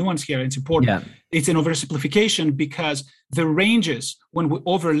understand the nuance here. It's important. Yeah. It's an oversimplification because the ranges when we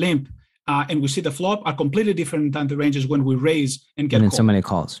over limp and we see the flop are completely different than the ranges when we raise and get called. So many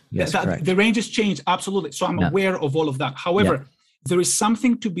calls. Yes, correct. The ranges change, absolutely. So I'm aware of all of that. However, there is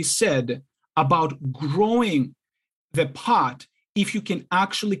something to be said about growing the pot if you can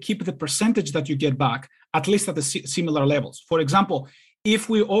actually keep the percentage that you get back at least at the similar levels. For example, if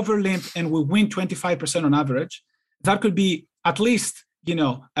we over limp and we win 25% on average, that could be at least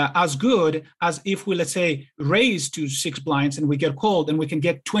as good as if we, let's say, raise to 6 blinds and we get called and we can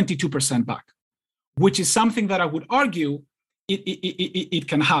get 22% back, which is something that I would argue it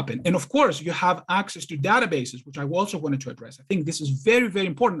can happen. And of course, you have access to databases, which I also wanted to address. I think this is very, very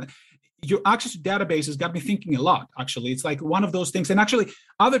important. Your access to databases got me thinking a lot, actually. It's like one of those things. And actually,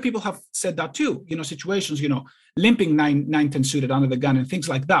 other people have said that too, situations, limping 9-10 suited under the gun and things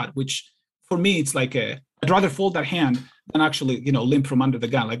like that, which for me, it's like I'd rather fold that hand than actually, limp from under the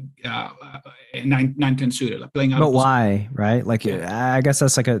gun, like 9-10 suited, like playing out. But why, right? Like, I guess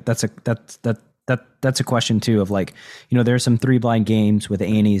that's a question too of like, there's some 3 blind games with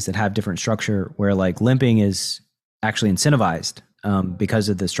antes that have different structure where like limping is actually incentivized because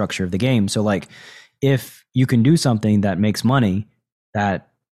of the structure of the game. So like, if you can do something that makes money that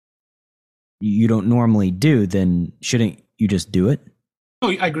you don't normally do, then shouldn't you just do it? Oh,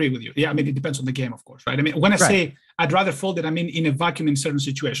 I agree with you. Yeah, I mean, it depends on the game, of course, right? I mean, when I say I'd rather fold it, I mean, in a vacuum in certain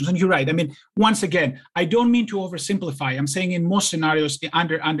situations. And you're right. I mean, once again, I don't mean to oversimplify. I'm saying in most scenarios,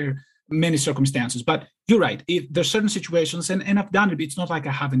 under many circumstances. But you're right. There's certain situations, and I've done it. It's not like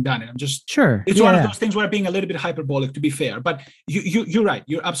I haven't done it. I'm just sure. It's one of those things where I'm being a little bit hyperbolic, to be fair. But you're right.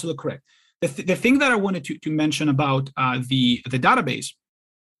 You're absolutely correct. The thing that I wanted to mention about the database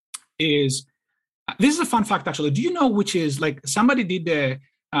is. This is a fun fact, actually. Do you know which is like somebody did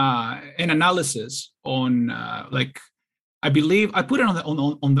an analysis on I believe I put it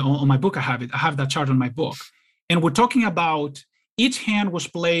on my book. I have that chart on my book, and we're talking about each hand was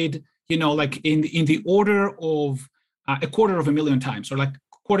played, like in the order of a quarter of a million times, or like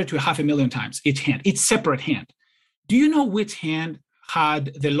quarter to 500,000 times each hand, each separate hand. Do you know which hand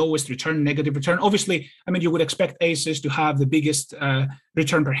had the lowest return, negative return? Obviously, I mean, you would expect aces to have the biggest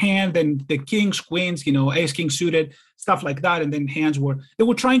return per hand, then the kings, queens, ace, king suited, stuff like that. And then they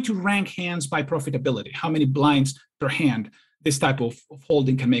were trying to rank hands by profitability, how many blinds per hand this type of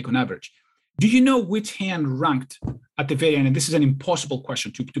holding can make on average. Do you know which hand ranked at the very end? And this is an impossible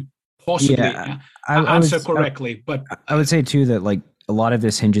question to possibly answer correctly. But I would say too that like a lot of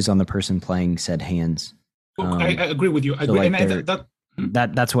this hinges on the person playing said hands. I agree with you. I agree. Like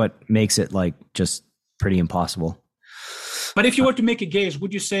that's what makes it like just pretty impossible. But if you were to make a guess,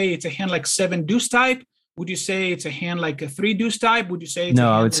 would you say it's a hand like 7 deuce type? Would you say it's a hand like a 3 deuce type? Would you say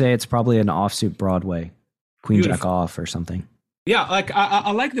I would say it's probably an offsuit Broadway, Queen Jack off or something. Yeah, like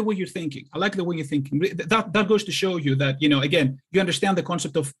I like the way you're thinking. That goes to show you that, again, you understand the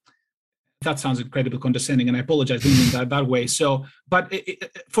concept of. That sounds incredibly condescending, and I apologize, didn't mean that way. So, but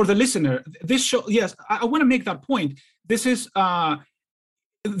for the listener, this show, yes, I want to make that point. This is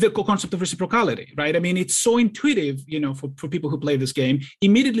the concept of reciprocality, right? I mean, it's so intuitive, for people who play this game.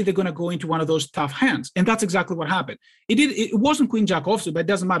 Immediately, they're going to go into one of those tough hands, and that's exactly what happened. It wasn't Queen Jack offsuit, but it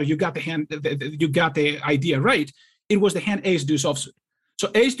doesn't matter. You got the hand, you got the idea right. It was the hand Ace Deuce offsuit.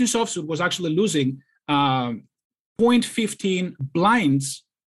 So Ace Deuce offsuit was actually losing 0.15 blinds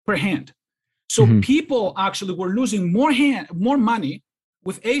per hand. So people actually were losing more money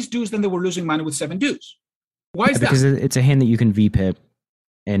with Ace Deuce than they were losing money with 7 deuce. Why is that? Because it's a hand that you can VPip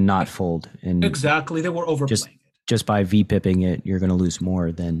and not fold. And exactly, they were overplaying it. Just by VPipping it, you're going to lose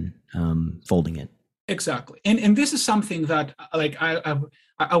more than folding it. Exactly, and this is something that like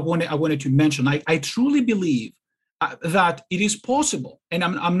I wanted to mention. I truly believe that it is possible. And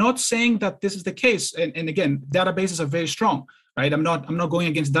I'm not saying that this is the case. And again, databases are very strong, right? I'm not going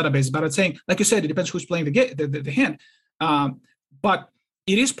against databases, but I'm saying, like you said, it depends who's playing the hand. But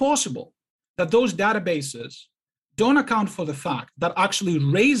it is possible that those databases don't account for the fact that actually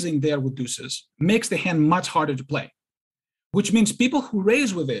raising there with deuces makes the hand much harder to play, which means people who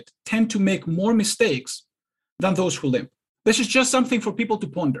raise with it tend to make more mistakes than those who limp. This is just something for people to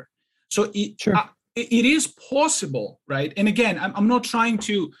ponder. So it is possible, right? And again, I'm not trying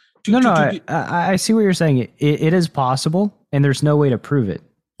to I see what you're saying. It is possible, and there's no way to prove it.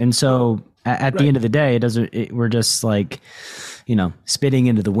 And so at the end of the day, we're just like, spitting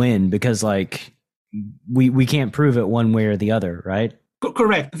into the wind because like we can't prove it one way or the other, right?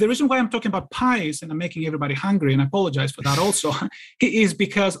 Correct. The reason why I'm talking about pies and I'm making everybody hungry, and I apologize for that also, is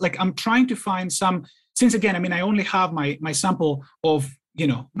because like I'm trying to find some, since again, I mean, I only have my sample of,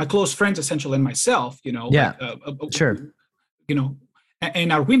 my close friends essentially and myself, sure.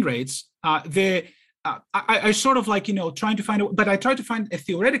 And our win rates, I sort of like, trying to find, but I try to find a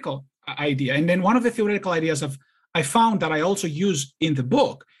theoretical idea. And then one of the theoretical ideas I found that I also use in the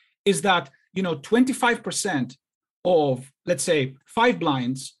book is that, 25% of, let's say, 5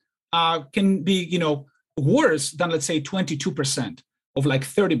 blinds can be, worse than, let's say, 22% of like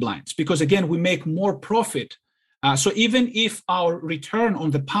 30 blinds, because again, we make more profit. So even if our return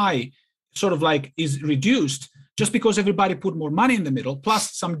on the pie sort of like is reduced, just because everybody put more money in the middle,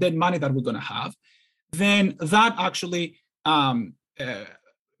 plus some dead money that we're going to have, then that actually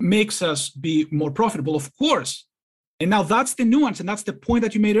makes us be more profitable, of course. And now that's the nuance, and that's the point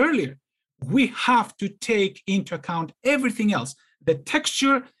that you made earlier. We have to take into account everything else, the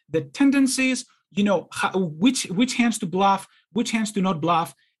texture, the tendencies, which hands to bluff, which hands to not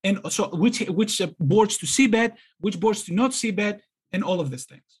bluff, and so which boards to c-bet, which boards to not c-bet, and all of these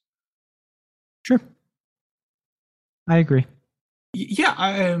things. Sure. I agree.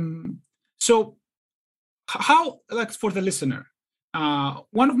 Yeah. So how, like for the listener,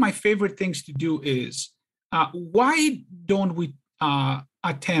 one of my favorite things to do is, why don't we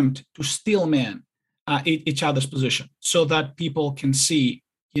attempt to stillman each other's position so that people can see,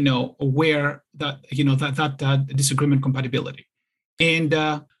 where that disagreement compatibility. And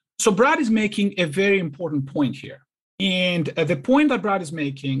so Brad is making a very important point here. And the point that Brad is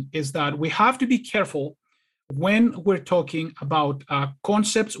making is that we have to be careful when we're talking about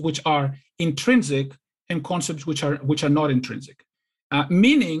concepts which are intrinsic and concepts which are not intrinsic.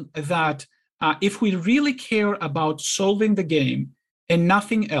 Meaning that if we really care about solving the game and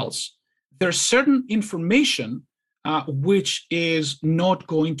nothing else, there's certain information which is not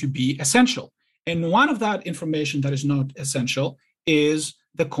going to be essential. And one of that information that is not essential is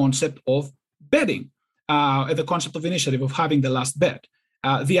the concept of betting, the concept of initiative, of having the last bet.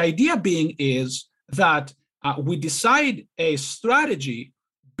 The idea being is that we decide a strategy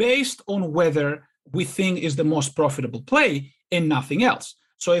based on whether we think is the most profitable play and nothing else.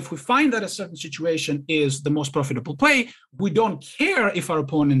 So if we find that a certain situation is the most profitable play, we don't care if our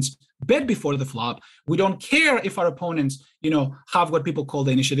opponents bet before the flop. We don't care if our opponents, have what people call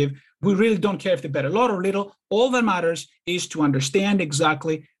the initiative. We really don't care if they bet a lot or little. All that matters is to understand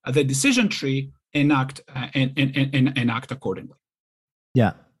exactly the decision tree and act accordingly.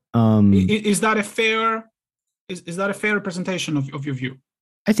 Yeah. Is that a fair? Is that a fair representation of your view?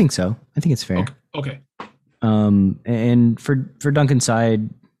 I think so. I think it's fair. Okay. And for Duncan's side,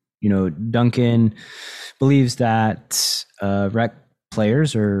 Duncan believes that rec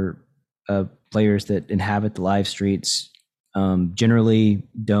players or players that inhabit the live streets generally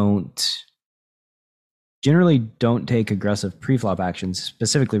don't take aggressive preflop actions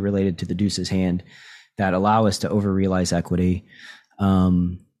specifically related to the deuces hand that allow us to over-realize equity,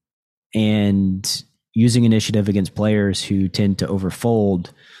 and using initiative against players who tend to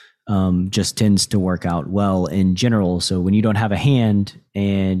overfold just tends to work out well in general. So when you don't have a hand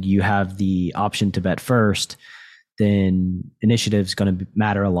and you have the option to bet first, then initiative is going to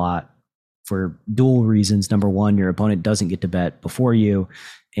matter a lot for dual reasons. Number one, your opponent doesn't get to bet before you,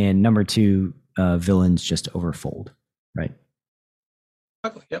 and number two, villains just overfold, right?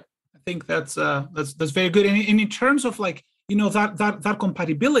 Yep, I think that's very good. And in terms of like that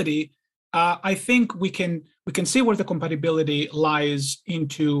compatibility, I think we can see where the compatibility lies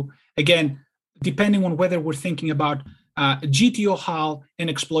into, again, depending on whether we're thinking about GTO HAL and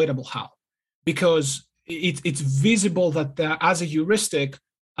exploitable HAL, because it's visible that as a heuristic,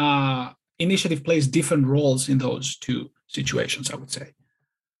 initiative plays different roles in those two situations, I would say.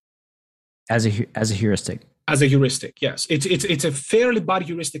 As a heuristic. As a heuristic, yes. It's a fairly bad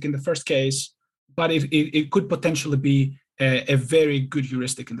heuristic in the first case, but it could potentially be a very good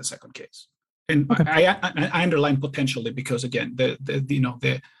heuristic in the second case. And okay. I underline potentially because again, the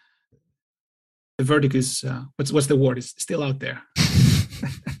verdict is what's the word? It's still out there.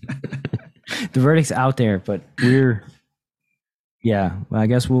 The verdict's out there, but I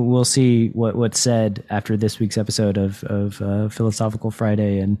guess we'll see what's said after this week's episode of Philosophical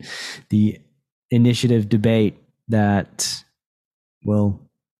Friday and the initiative debate that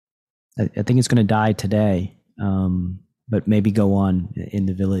I think it's going to die today, but maybe go on in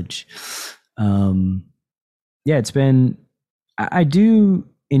the village. It's been, I do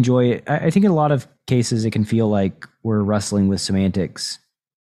enjoy it. I think in a lot of cases it can feel like we're wrestling with semantics,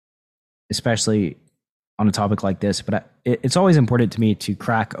 especially on a topic like this, but it's always important to me to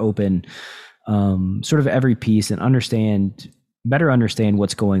crack open sort of every piece and better understand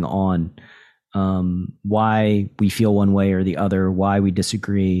what's going on, why we feel one way or the other, why we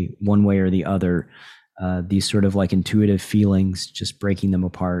disagree one way or the other, these sort of like intuitive feelings, just breaking them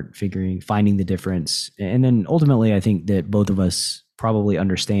apart, finding the difference. And then ultimately, I think that both of us probably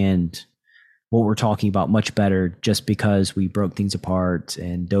understand what we're talking about much better just because we broke things apart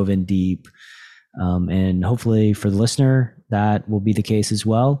and dove in deep. And hopefully for the listener, that will be the case as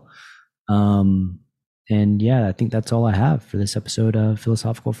well. I think that's all I have for this episode of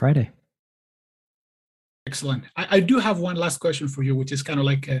Philosophical Friday. Excellent. I do have one last question for you, which is kind of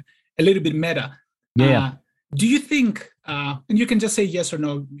like a little bit meta. Yeah. Do you think, and you can just say yes or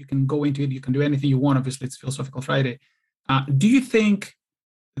no, you can go into it, you can do anything you want, obviously it's Philosophical Friday. Do you think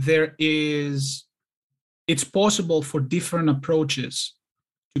it's possible for different approaches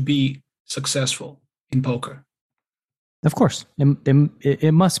to be successful in poker? Of course.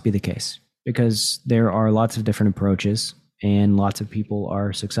 It must be the case because there are lots of different approaches and lots of people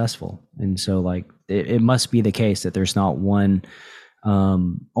are successful. And so like it must be the case that there's not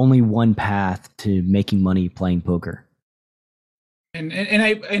only one path to making money playing poker. And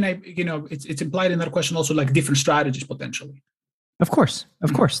I it's implied in that question also like different strategies potentially. Of course.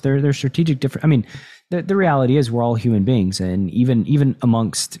 They're strategic different. I mean, the reality is we're all human beings, and even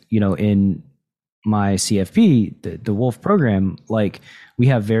amongst, in my CFP, the Wolf program, like we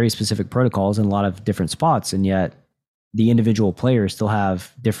have very specific protocols in a lot of different spots, and yet the individual players still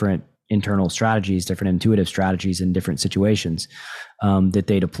have different internal strategies, different intuitive strategies in different situations that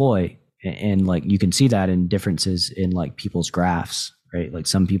they deploy. And like you can see that in differences in like people's graphs, right? Like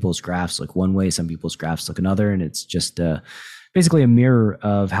some people's graphs look one way, some people's graphs look another, and it's just basically a mirror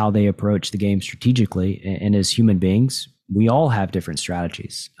of how they approach the game strategically. And as human beings, we all have different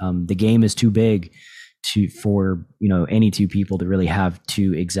strategies. The game is too big for any two people to really have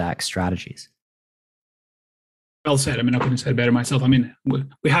two exact strategies. Well said. I mean, I couldn't say it better myself. I mean,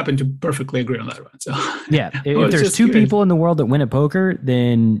 we happen to perfectly agree on that one. So yeah, if there's two people in the world that win at poker,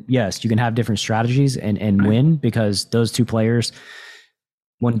 then yes, you can have different strategies and win, because those two players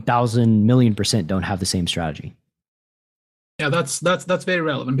 1,000,000,000% don't have the same strategy. Yeah, that's very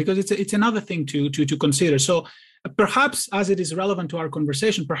relevant, because it's another thing to consider. So perhaps as it is relevant to our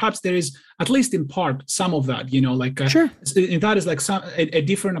conversation, perhaps there is, at least in part, some of that, sure. That is like a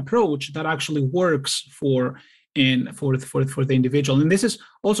different approach that actually works for the individual. And this is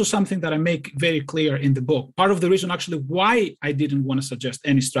also something that I make very clear in the book. Part of the reason actually why I didn't want to suggest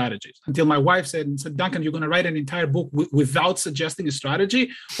any strategies, until my wife said, Duncan, you're going to write an entire book without suggesting a strategy,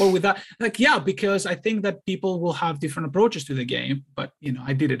 or without, because I think that people will have different approaches to the game, but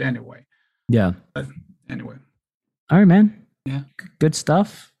I did it anyway. Yeah. But anyway. All right, man. Yeah. Good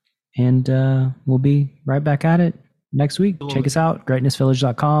stuff. And we'll be right back at it next week. Check us out,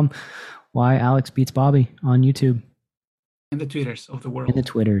 greatnessvillage.com. Why Alex Beats Bobby on YouTube. And the Twitters of the world. And the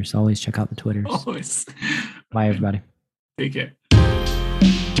Twitters. Always check out the Twitters. Always. Bye, everybody. Take care.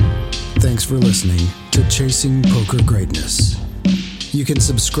 Thanks for listening to Chasing Poker Greatness. You can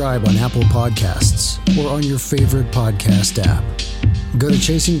subscribe on Apple Podcasts or on your favorite podcast app. Go to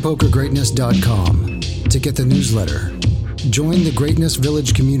chasingpokergreatness.com to get the newsletter. Join the Greatness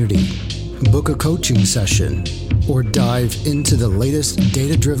Village community. Book a coaching session, or dive into the latest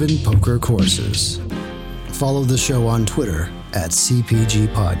data-driven poker courses. Follow the show on Twitter @CPG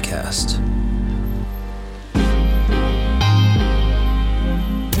Podcast.